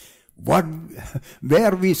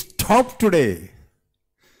 where we stop today,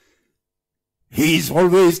 he is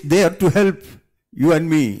always there to help you and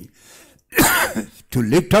me, to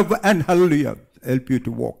lift up and hallelujah, help you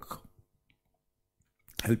to walk.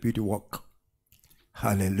 Help you to walk.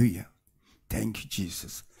 Hallelujah. Thank you,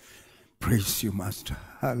 Jesus. Praise you, Master.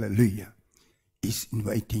 Hallelujah. He's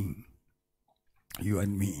inviting you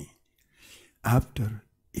and me after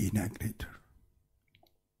Inaugurated.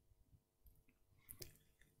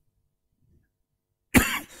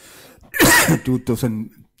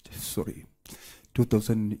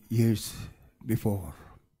 2000 years before.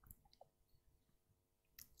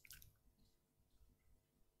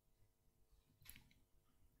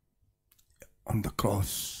 On the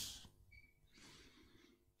cross,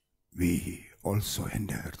 we also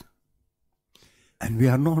entered. And we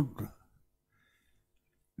are not,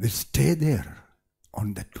 we'll stay there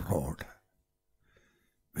on that road.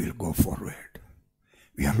 We'll go forward.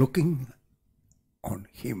 We are looking on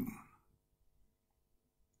him,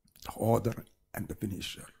 the author and the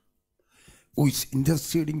finisher, who is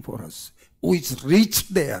interceding for us, who is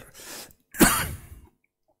reached there.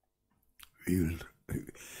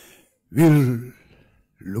 We'll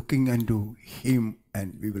looking unto him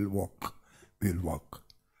and we will walk. We'll walk.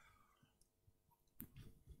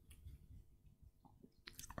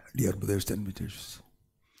 Dear brothers and sisters,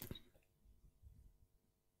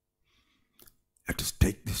 let us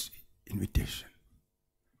take this invitation.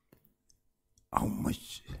 How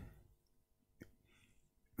much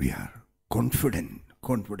we are confident,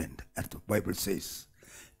 as the Bible says,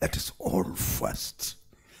 let us all first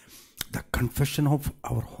the confession of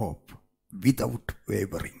our hope without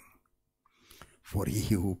wavering. For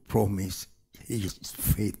he who promised is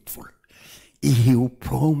faithful. He who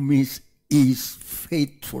promised is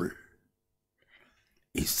faithful.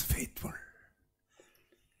 Is faithful.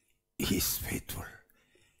 Is faithful.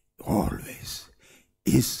 Always.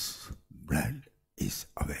 His blood is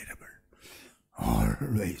available.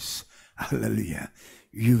 Always. Hallelujah.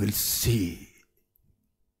 You will see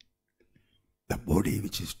the body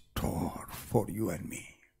which is torn for you and me.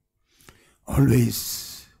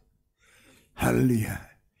 Always, hallelujah,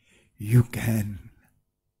 you can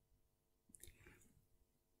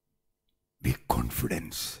be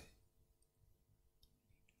confident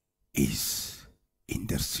is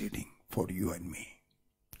interceding for you and me.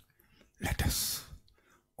 Let us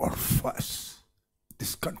or first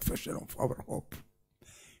this confession of our hope.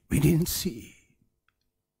 We didn't see,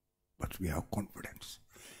 but we have confidence.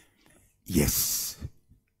 Yes,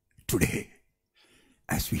 today,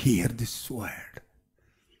 as we hear this word,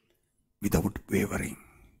 without wavering,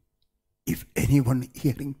 if anyone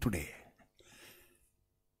hearing today,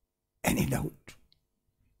 any doubt,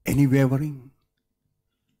 any wavering,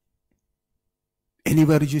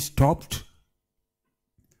 anywhere you stopped,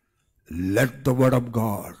 let the word of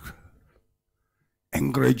God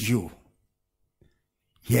encourage you.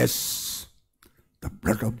 Yes, the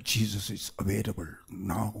blood of Jesus is available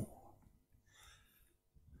now.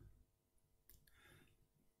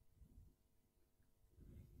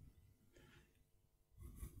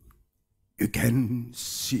 You can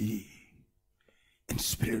see in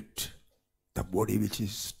spirit the body which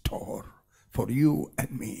is torn for you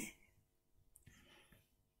and me.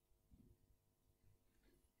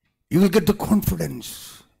 You will get the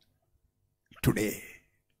confidence today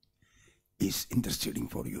is interceding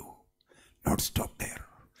for you. Not stop there.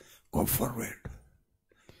 Go forward.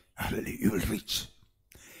 Hallelujah. You will reach.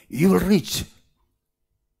 You will reach.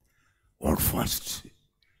 All fast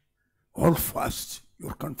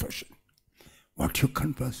your confession. What you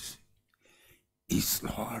confess is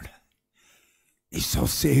Lord, is our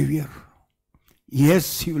Savior.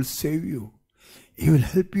 Yes, He will save you. He will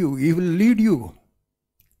help you. He will lead you.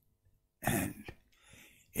 And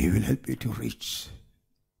He will help you to reach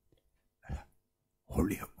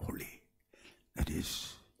holy of holy. That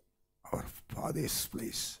is our Father's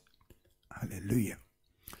place. Hallelujah.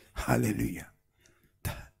 Hallelujah.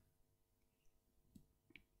 The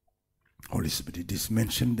Holy Spirit, it is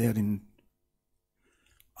mentioned there in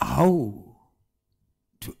how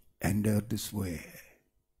to enter this way.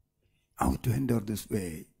 How to enter this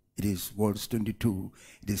way. It is verse 22.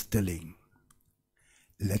 It is telling,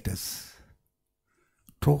 let us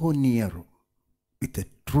draw near with a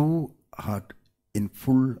true heart in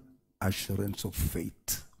full assurance of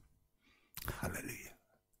faith. Hallelujah.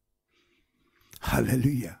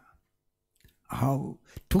 Hallelujah. How?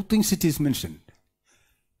 Two things it is mentioned.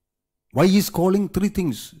 Why he is calling three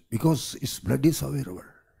things? Because his blood is available.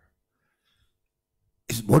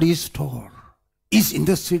 His body is torn. He is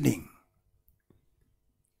interceding.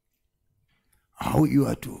 How you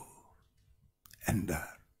are to enter.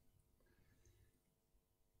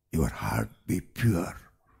 Your heart be pure.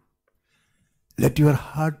 Let your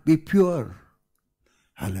heart be pure.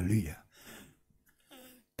 Hallelujah.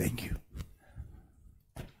 Thank you.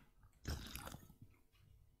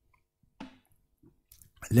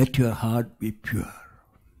 Let your heart be pure.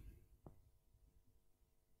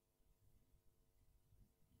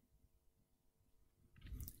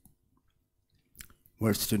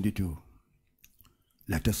 Verse 22.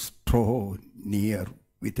 Let us draw near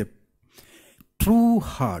with a true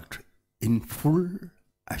heart in full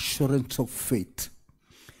assurance of faith,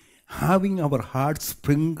 having our hearts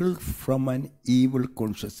sprinkled from an evil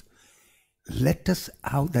conscience. Let us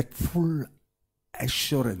have that full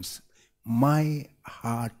assurance. My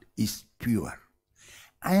heart is pure.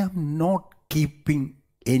 I am not keeping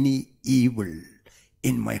any evil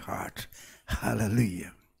in my heart.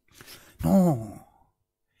 Hallelujah. No.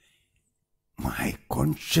 My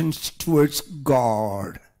conscience towards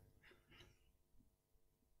God.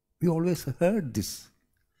 We always heard this.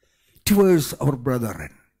 Towards our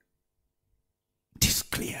brethren. It is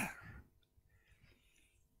clear.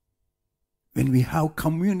 When we have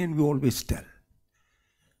communion, we always tell,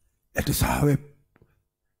 let us have a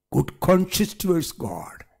good conscience towards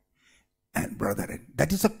God and brethren.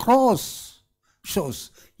 That is a cross.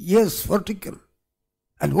 Shows, yes, vertical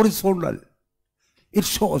and horizontal. It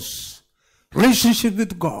shows relationship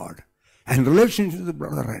with God and relationship with the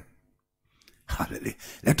brethren. Hallelujah.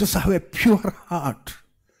 Let us have a pure heart.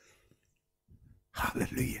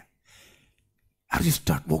 Hallelujah. As you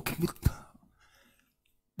start walking with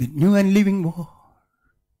the new and living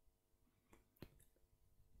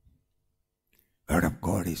Word of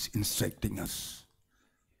God is instructing us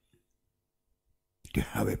to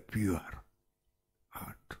have a pure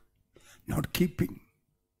heart, not keeping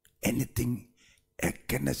anything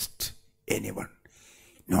against anyone,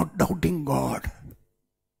 not doubting God.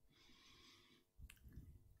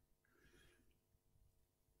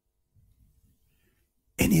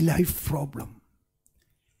 Any life problem,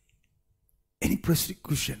 any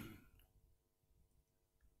persecution,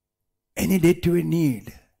 any day-to-day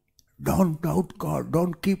need, don't doubt God.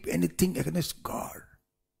 Don't keep anything against God.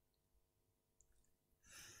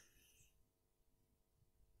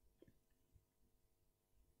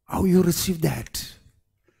 How you receive that?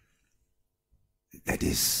 That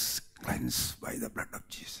is cleansed by the blood of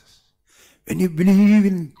Jesus. When you believe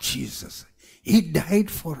in Jesus, He died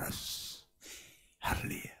for us.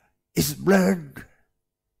 Hallelujah. His blood.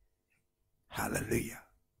 Hallelujah.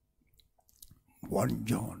 1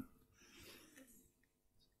 John.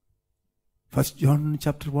 1 John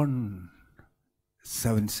chapter 1,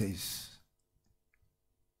 7 says,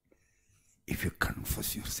 if you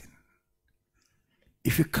confess your sin,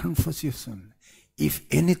 if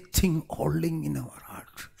anything holding in our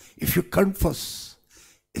heart, if you confess,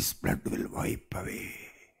 His blood will wipe away.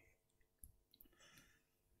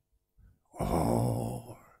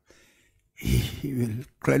 Oh, He will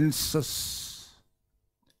cleanse us.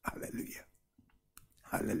 Hallelujah.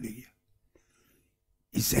 Hallelujah.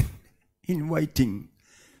 He said, inviting,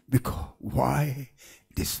 because why?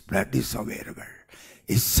 This blood is available.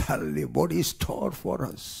 His holy body is stored for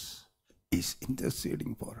us. He's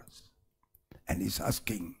interceding for us. And He's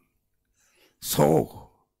asking, so,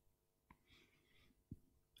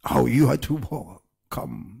 how you are to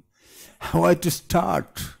come? How are to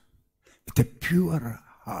start with a pure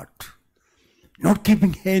heart? Not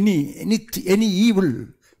keeping any evil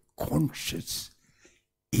conscience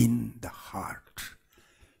in the heart.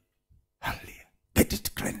 Hallelujah. Get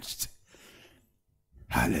it cleansed.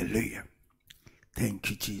 Hallelujah.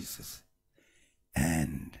 Thank you, Jesus.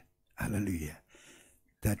 And hallelujah.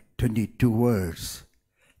 That 22 words.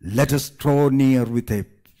 Let us draw near with a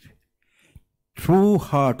true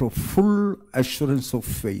heart of full assurance of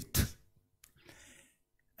faith,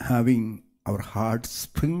 having our hearts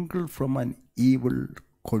sprinkled from an evil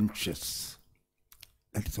conscience.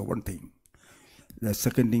 That is the one thing. The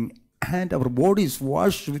second thing, and our bodies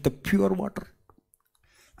washed with the pure water.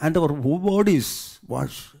 And our bodies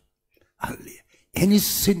washed. Hallelujah. Any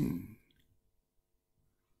sin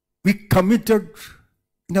we committed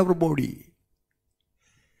in our body,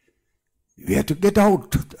 we have to get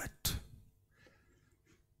out of that.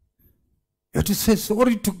 to say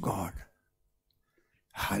sorry to God.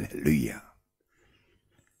 Hallelujah.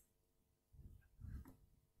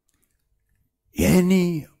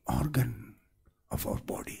 Any organ of our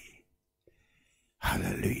body.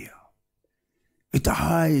 Hallelujah. With the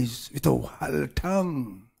eyes, with the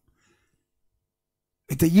tongue,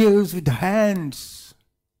 with the ears, with the hands.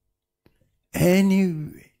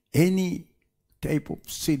 Any type of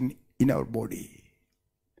sin in our body,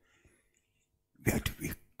 we have to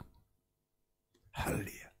be,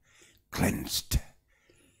 hallelujah, cleansed.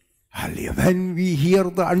 Hallelujah. When we hear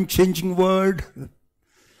the unchanging word,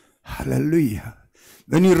 hallelujah.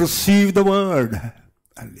 When you receive the word,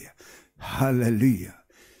 hallelujah, hallelujah.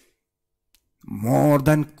 More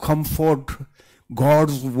than comfort,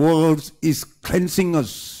 God's words is cleansing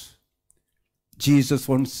us. Jesus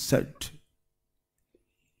once said,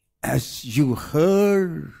 as you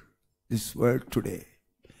heard this word today,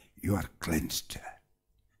 you are cleansed.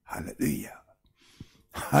 Hallelujah.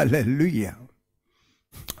 Hallelujah.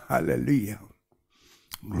 Hallelujah.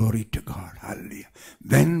 Glory to God. Hallelujah.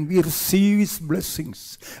 When we receive His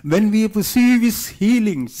blessings, when we receive His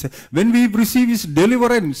healings, when we receive His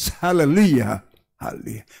deliverance, hallelujah.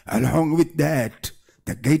 Hallelujah. Along with that,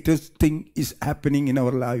 the greatest thing is happening in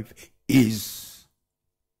our life is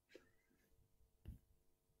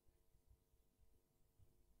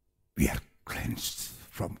we are cleansed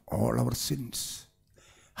from all our sins.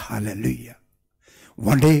 Hallelujah.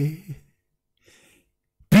 One day,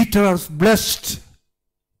 Peter was blessed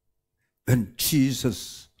when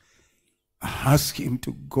Jesus asked him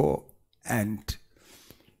to go and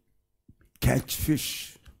catch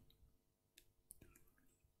fish.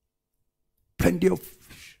 Plenty of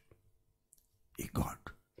fish he got.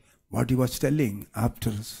 What he was telling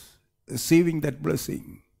after receiving that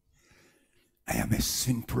blessing, I am a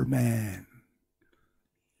sinful man.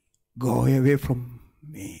 Go away from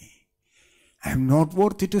me. I am not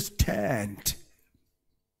worthy to stand.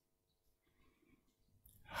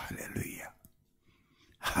 Hallelujah.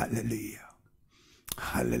 Hallelujah.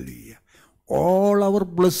 Hallelujah. All our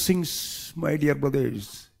blessings, my dear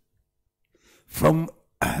brothers, from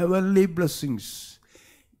heavenly blessings,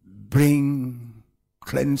 bring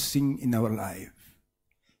cleansing in our life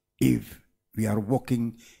if we are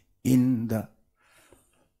walking in the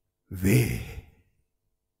way,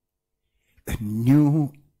 the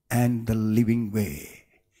new and the living way.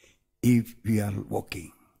 If we are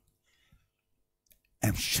walking,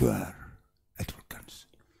 I'm sure it will come.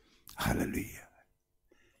 Hallelujah.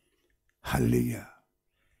 Hallelujah.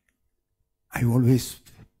 I always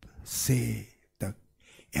say the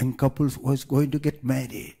young couples who is going to get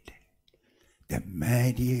married, the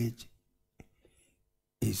marriage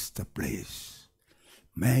is the place.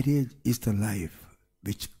 Marriage is the life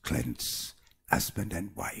which cleanses husband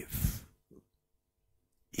and wife,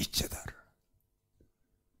 each other.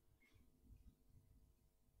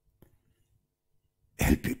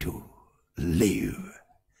 Help you to live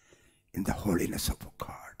in the holiness of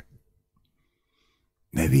God.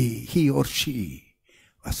 Maybe he or she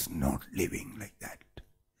was not living like that,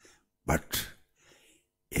 but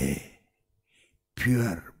a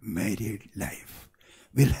pure married life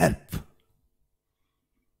will help.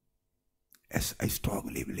 As I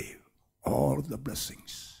strongly believe, all the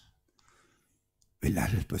blessings will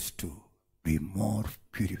help us to be more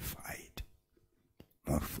purified.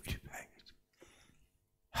 More purified.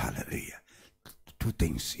 Hallelujah. Two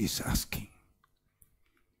things is asking.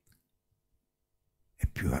 A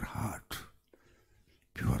pure heart,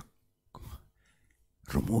 pure,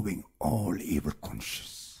 removing all evil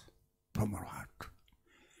conscience from our heart,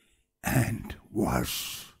 and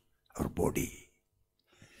wash our body.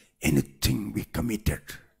 Anything we committed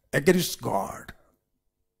against God,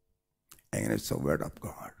 against the word of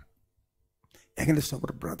God, against our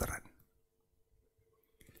brethren,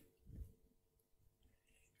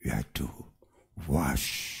 we have to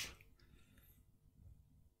wash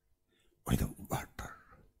with the water.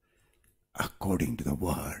 According to the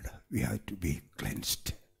word, we have to be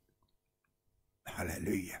cleansed.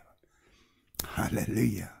 Hallelujah.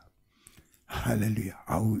 Hallelujah. Hallelujah.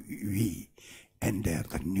 How we enter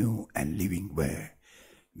the new and living way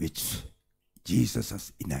which Jesus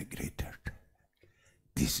has inaugurated.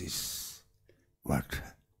 This is what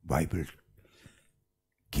Bible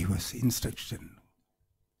gives us instruction.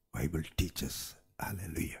 Bible teaches.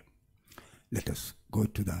 Hallelujah. Let us go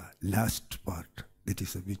to the last part. That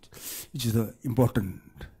is which is the important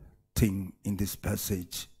thing in this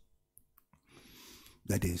passage.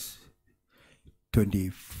 That is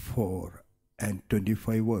 24 and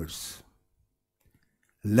 25 words.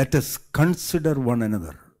 Let us consider one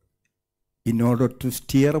another in order to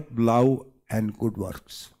stir up love and good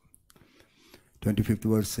works, 25th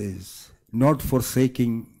verse says, not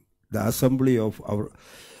forsaking the assembly of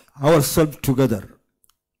ourselves together,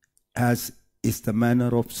 as is the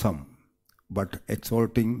manner of some, but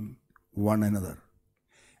exalting one another.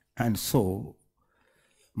 And so,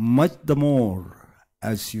 much the more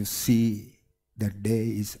as you see the day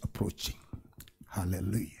is approaching.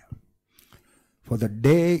 Hallelujah. For the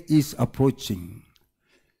day is approaching.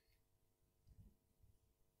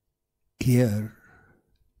 Here,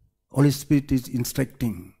 Holy Spirit is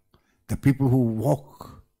instructing the people who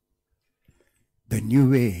walk the new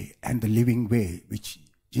way and the living way which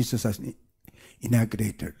Jesus has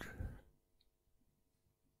inaugurated.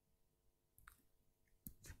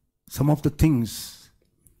 Some of the things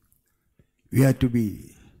we have to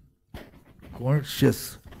be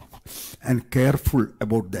conscious and careful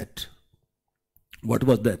about that. What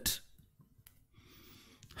was that?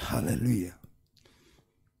 Hallelujah.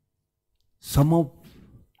 Some of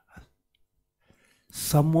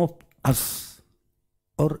us,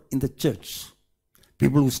 or in the church,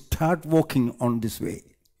 people who start walking on this way,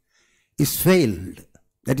 is failed.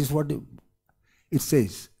 That is what it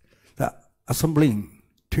says. The assembling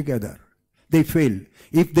together, they fail.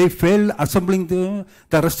 If they fail assembling, the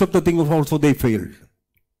rest of the things also they failed.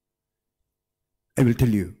 I will tell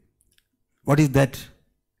you. What is that?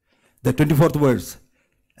 The 24th verse.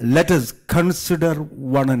 Let us consider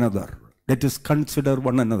one another. Let us consider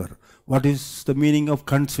one another. What is the meaning of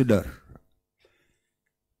consider?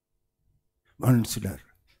 Consider.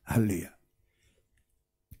 Hallelujah.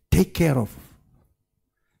 Take care of.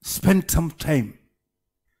 Spend some time.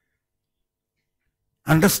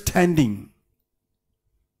 Understanding.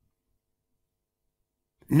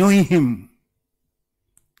 Knowing Him.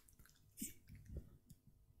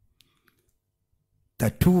 The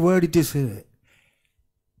two words it is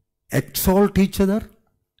exalt each other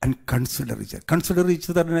and consider each other. Consider each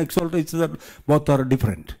other and exalt each other, both are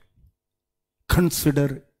different.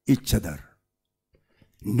 Consider each other.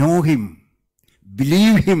 Know Him.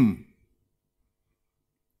 Believe Him.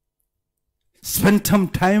 Spend some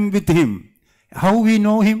time with Him. How we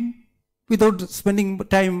know Him? Without spending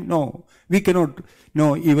time, no. We cannot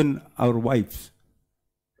know even our wives.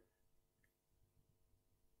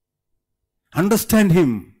 Understand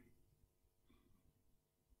Him.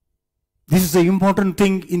 This is the important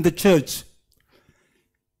thing in the church.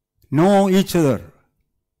 Know each other.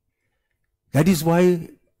 That is where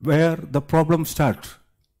the problem starts.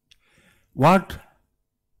 What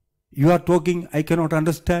you are talking, I cannot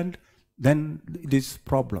understand, then it is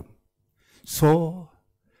problem. So,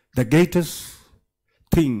 the greatest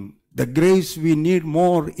thing, the grace we need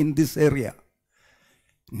more in this area,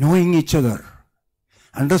 knowing each other,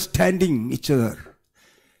 understanding each other,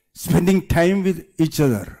 spending time with each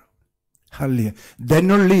other. Hallelujah. Then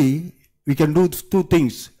only we can do two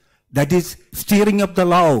things. That is stirring up the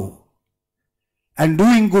love and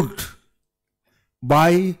doing good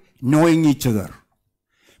by knowing each other,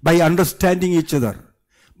 by understanding each other,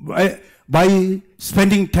 by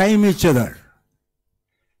spending time with each other.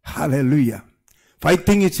 Hallelujah. 5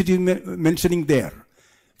 things it is mentioning there.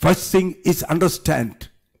 First thing is understand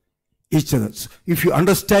each other. If you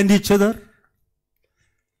understand each other,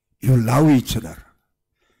 you love each other.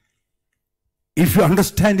 If you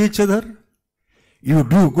understand each other, you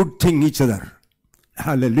do good thing each other.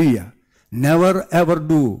 Hallelujah. Never ever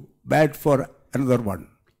do bad for another one.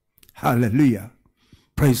 Hallelujah.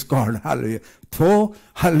 Praise God. Hallelujah. So,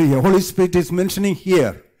 hallelujah. Holy Spirit is mentioning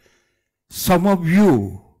here, some of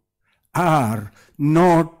you are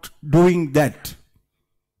not doing that.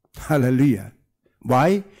 Hallelujah.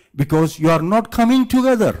 Why? Because you are not coming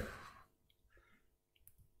together.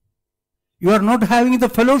 You are not having the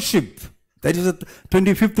fellowship. That is the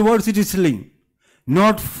 25th verse it is saying.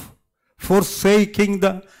 Not forsaking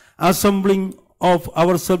the assembling of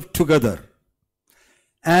ourselves together,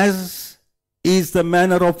 as is the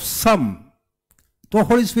manner of some. The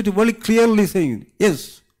Holy Spirit very clearly saying,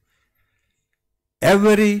 yes,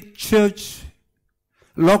 every church,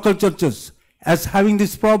 local churches, as having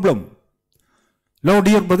this problem. Lord,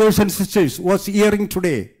 dear brothers and sisters, was hearing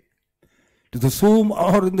today to the Zoom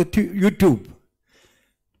or in the YouTube,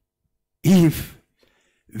 if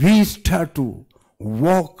we start to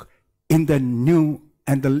walk in the new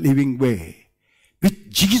and the living way, which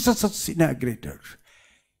Jesus has inaugurated,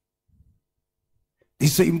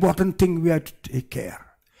 this is an important thing we have to take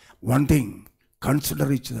care. One thing,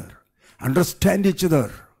 consider each other, understand each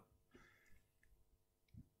other,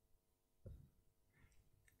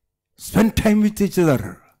 spend time with each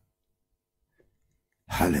other.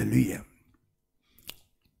 Hallelujah.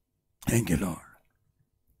 Thank you, Lord.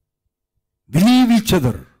 Believe each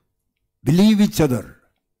other. Believe each other.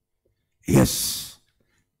 yes,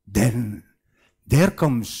 then there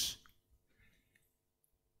comes,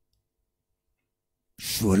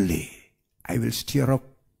 surely I will stir up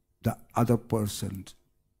the other person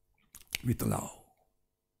with love.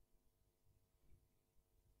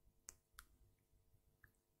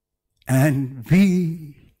 And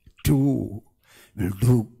we too will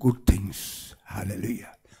do good things.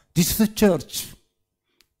 Hallelujah. This is a church.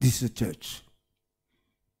 This is a church.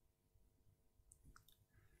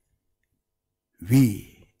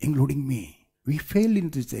 We, including me, we fail in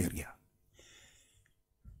this area.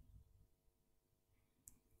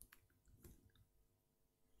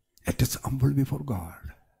 Let us humble before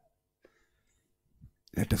God.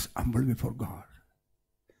 Let us humble before God.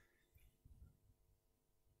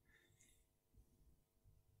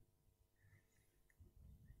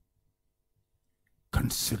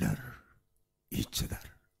 Consider each other.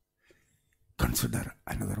 Consider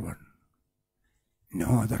another one.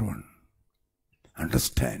 No other one.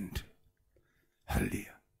 Understand.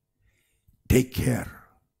 Hallelujah. Take care.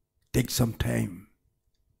 Take some time.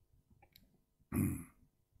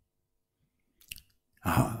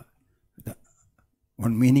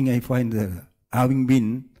 One meaning I find there, having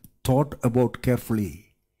been thought about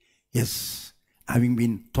carefully. Yes, having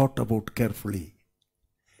been thought about carefully.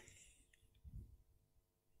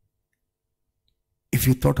 If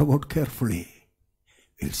you thought about carefully,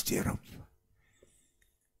 we'll stir up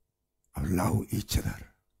or love each other.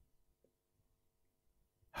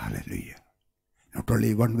 Hallelujah. Not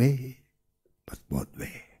only one way, but both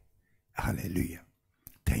way. Hallelujah.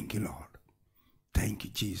 Thank you, Lord. Thank you,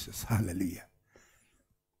 Jesus. Hallelujah.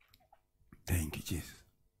 Thank you, Jesus.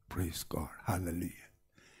 Praise God. Hallelujah.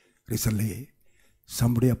 Recently,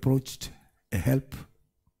 somebody approached a help.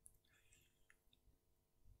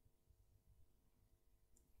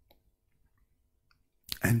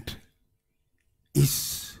 And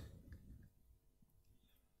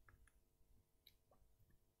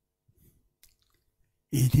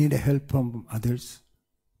he need help from others.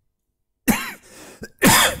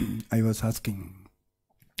 I was asking,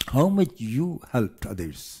 how much you helped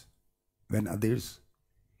others when others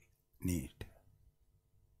need?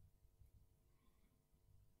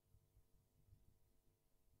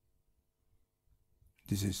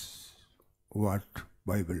 This is what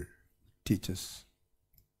Bible teaches.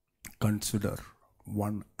 Consider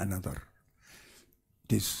one another.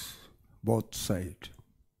 This both sides.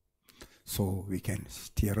 So we can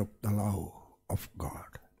stir up the love of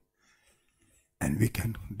God. And we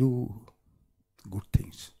can do good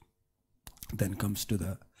things. Then comes to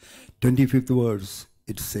the 25th verse.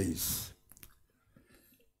 It says,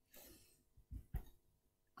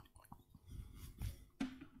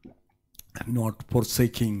 not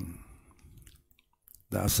forsaking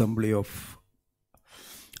the assembly of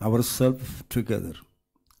ourselves together,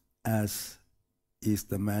 as is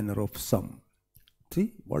the manner of some.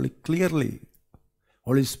 See, very clearly,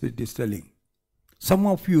 Holy Spirit is telling, some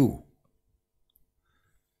of you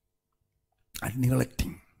are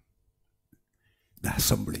neglecting the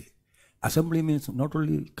assembly. Assembly means not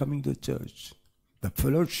only coming to church, the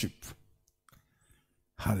fellowship.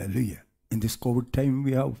 Hallelujah. In this COVID time,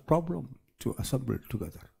 we have problem to assemble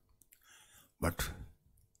together. But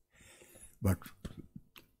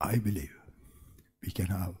I believe we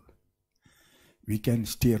can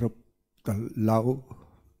stir up the love.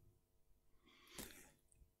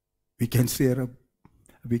 We can stir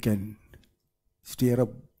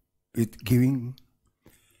up with giving.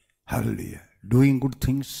 Hallelujah. Doing good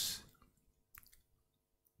things.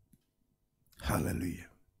 Hallelujah.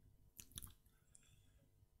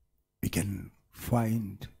 We can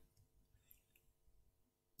find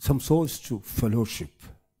some source to fellowship.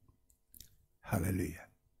 Hallelujah.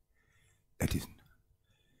 That is,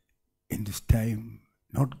 in this time,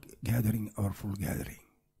 not gathering or full gathering.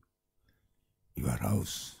 Your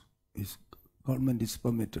house is, government is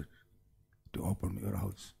permitted to open your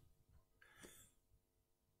house.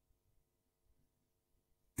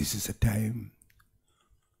 This is a time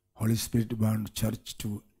Holy Spirit wants church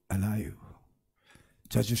to alive.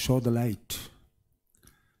 Church to show the light.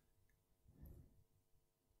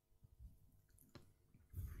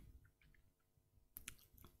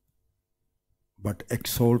 But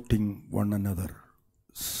exalting one another,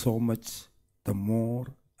 so much the more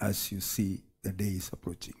as you see the day is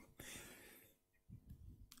approaching.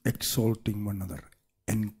 Exalting one another,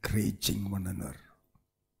 encouraging one another.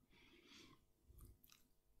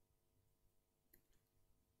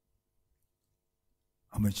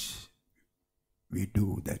 How much we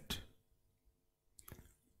do that?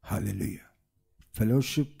 Hallelujah.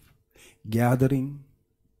 Fellowship, gathering,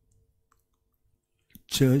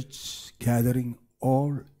 church gathering,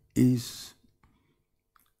 all is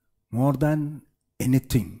more than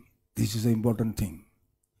anything, this is an important thing,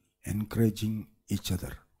 encouraging each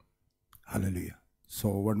other. Hallelujah. So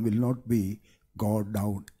one will not be God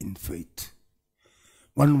down in faith.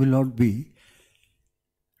 One will not be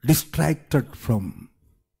distracted from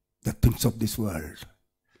the things of this world.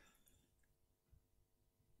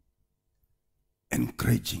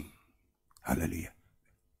 Encouraging. Hallelujah.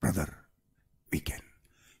 Brother, we can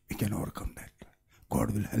overcome that.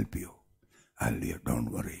 God will help you. Hallelujah.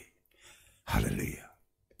 Don't worry. Hallelujah.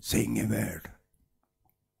 Saying a word.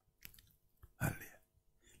 Hallelujah.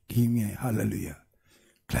 Give me a hallelujah.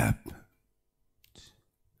 Clap.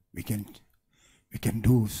 We can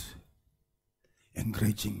do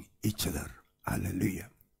encouraging each other. Hallelujah.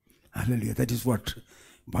 Hallelujah. That is what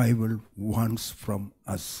Bible wants from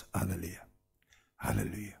us. Hallelujah.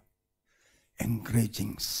 Hallelujah.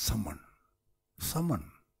 Encouraging someone.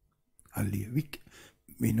 Hallelujah. We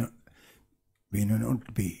may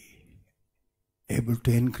not be able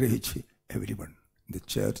to encourage everyone in the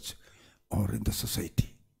church or in the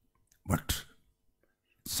society, but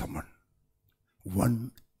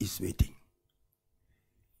one is waiting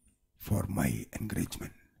for my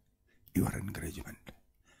encouragement, your encouragement.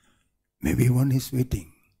 Maybe one is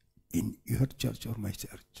waiting in your church or my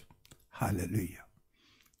church. Hallelujah.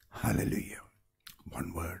 Hallelujah.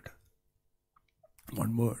 One word.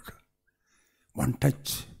 One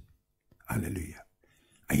touch. Hallelujah.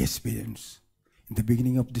 I experienced in the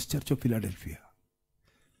beginning of this Church of Philadelphia.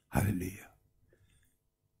 Hallelujah.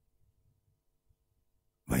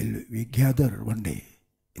 While we gather one day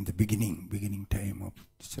in the beginning time of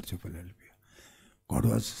the Church of Philadelphia, God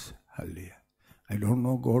was, hallelujah. I don't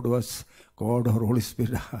know God was God or Holy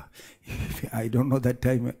Spirit. I don't know that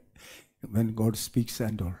time when God speaks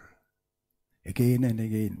and all. Again and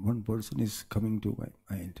again, one person is coming to my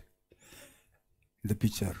mind. In the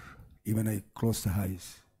picture, even I close the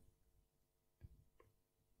eyes.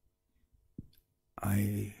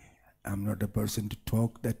 I am not a person to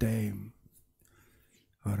talk that time,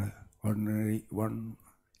 or ordinary one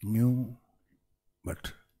new,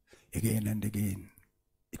 but again and again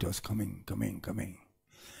it was coming. The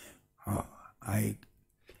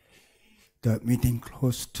meeting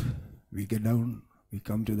closed, we get down, we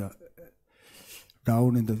come to the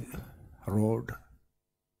down in the road.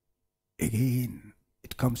 Again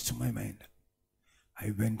it comes to my mind.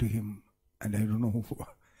 I went to him and I don't know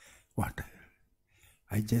what.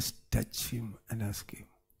 I just touch him and ask him,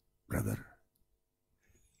 brother,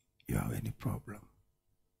 you have any problem?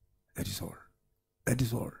 That is all.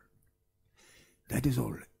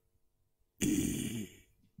 He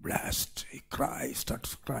blasts, he cries,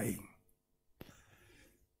 starts crying.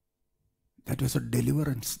 That was a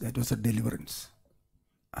deliverance.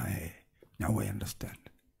 Now I understand.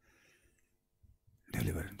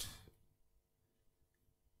 Deliverance.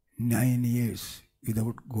 9 years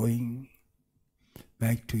without going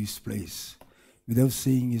back to his place, without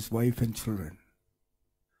seeing his wife and children.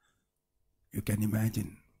 You can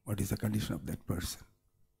imagine what is the condition of that person.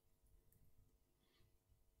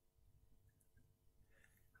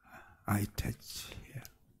 I touch here.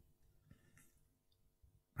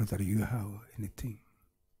 Brother, you have anything?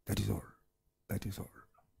 That is all.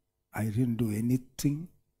 I didn't do anything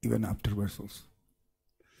even afterwards also.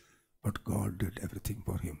 But God did everything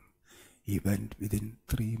for him. He went within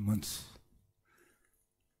 3 months.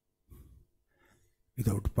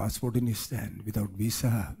 Without passport in his hand, without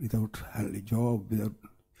visa, without a job,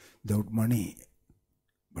 without money.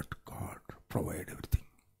 But God provided everything.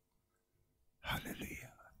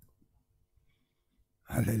 Hallelujah.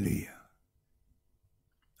 Hallelujah.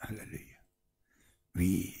 Hallelujah.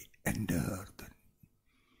 We enter the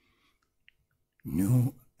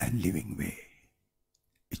new and living way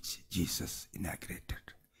which Jesus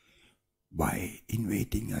inaugurated by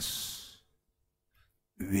inviting us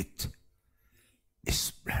with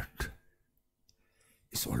His blood.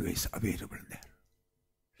 Is always available there.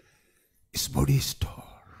 His body is torn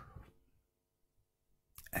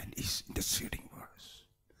and is interceding for us.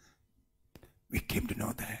 We came to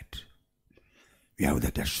know that. We have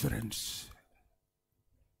that assurance.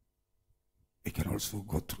 We can also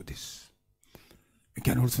go through this. We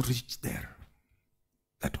can also reach there.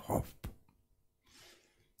 That hope.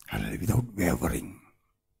 Hallelujah. Without wavering,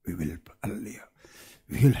 we will, hallelujah,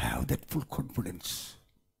 we will have that full confidence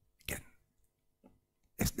again.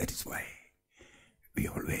 Yes, that is why we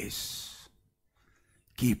always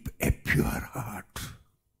keep a pure heart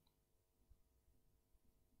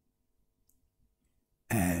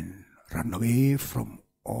and run away from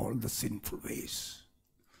all the sinful ways.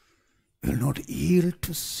 We will not yield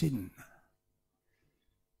to sin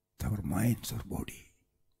with our minds or body.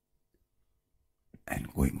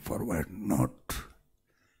 and going forward, not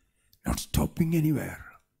stopping anywhere,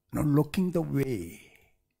 not looking the way,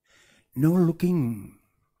 not looking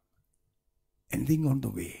anything on the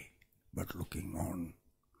way, but looking on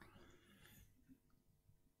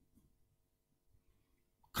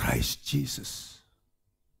Christ Jesus.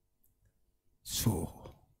 So,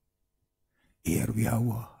 here we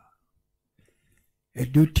have a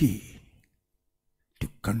duty to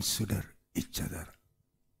consider each other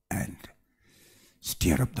and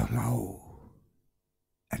stir up the love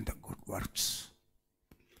and the good works,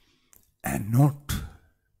 and not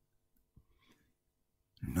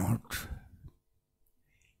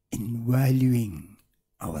invaluing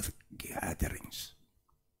our gatherings,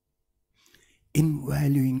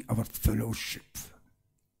 invaluing our fellowship,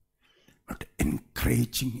 but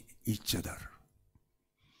encouraging each other.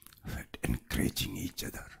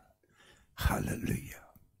 Hallelujah.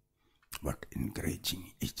 But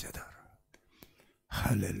encouraging each other.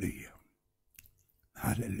 Hallelujah.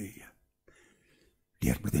 Hallelujah.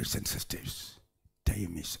 Dear brothers and sisters,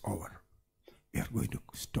 time is over. We are going to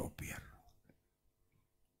stop here.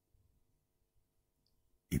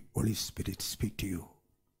 If Holy Spirit speak to you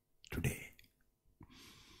today,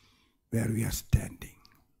 where we are standing,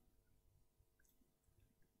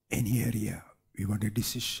 any area, we want a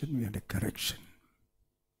decision, we want a correction,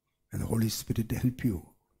 and the Holy Spirit help you.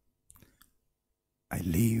 I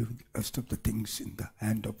leave the rest of the things in the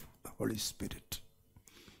hand of the Holy Spirit.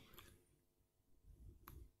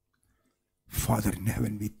 Father in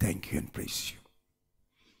heaven, we thank you and praise you.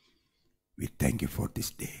 We thank you for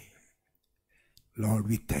this day. Lord,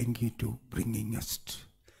 we thank you to bringing us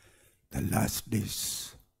the last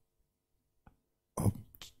days of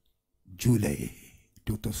July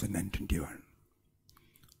 2021.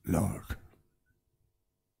 Lord,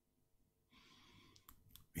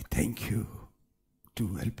 we thank you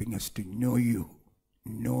to helping us to know you,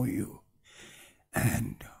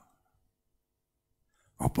 and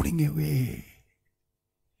opening a way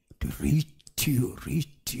to reach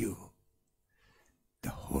you, the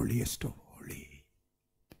holiest of holy,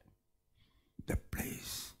 the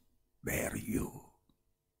place where you,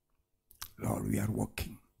 Lord, we are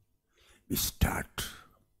walking. We start.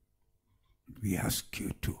 We ask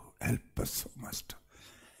you to help us, Master.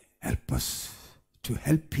 Help us to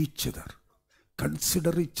help each other,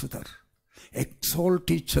 consider each other,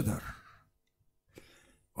 exalt each other.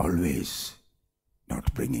 Always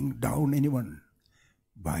not bringing down anyone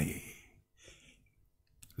by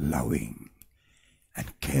loving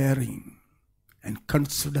and caring and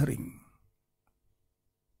considering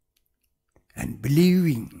and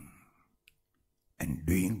believing and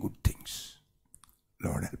doing good things.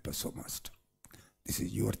 Lord, help us, O Master. This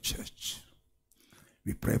is your church.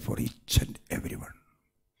 We pray for each and everyone.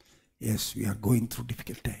 Yes, we are going through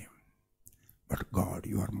difficult time. But God,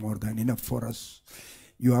 you are more than enough for us.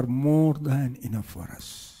 You are more than enough for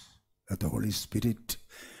us. Let the Holy Spirit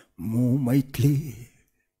move mightily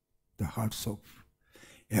the hearts of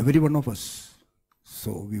every one of us,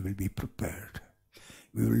 so we will be prepared.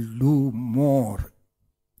 We will do more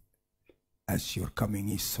as your coming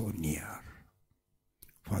is so near.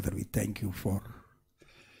 Father, we thank you for,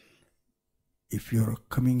 if your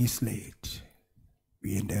coming is late,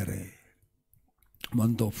 we enter a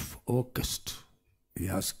month of August. We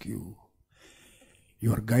ask you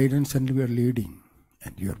your guidance and your leading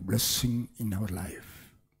and your blessing in our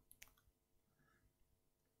life.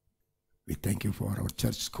 We thank you for our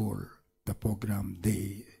church school, the program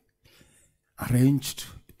they arranged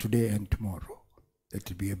today and tomorrow. That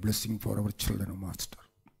will be a blessing for our children, O Master.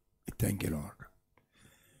 We thank you, Lord.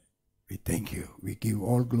 We thank you. We give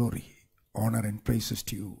all glory, honor, and praises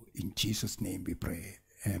to you. In Jesus' name we pray.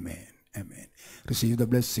 Amen. Amen. Receive the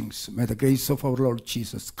blessings. May the grace of our Lord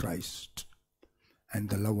Jesus Christ and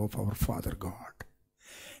the love of our Father God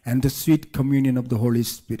and the sweet communion of the Holy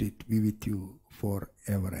Spirit be with you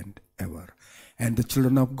forever and ever. And the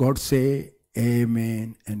children of God say,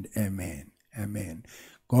 Amen and Amen. Amen.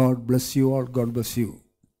 God bless you all. God bless you.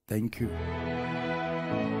 Thank you.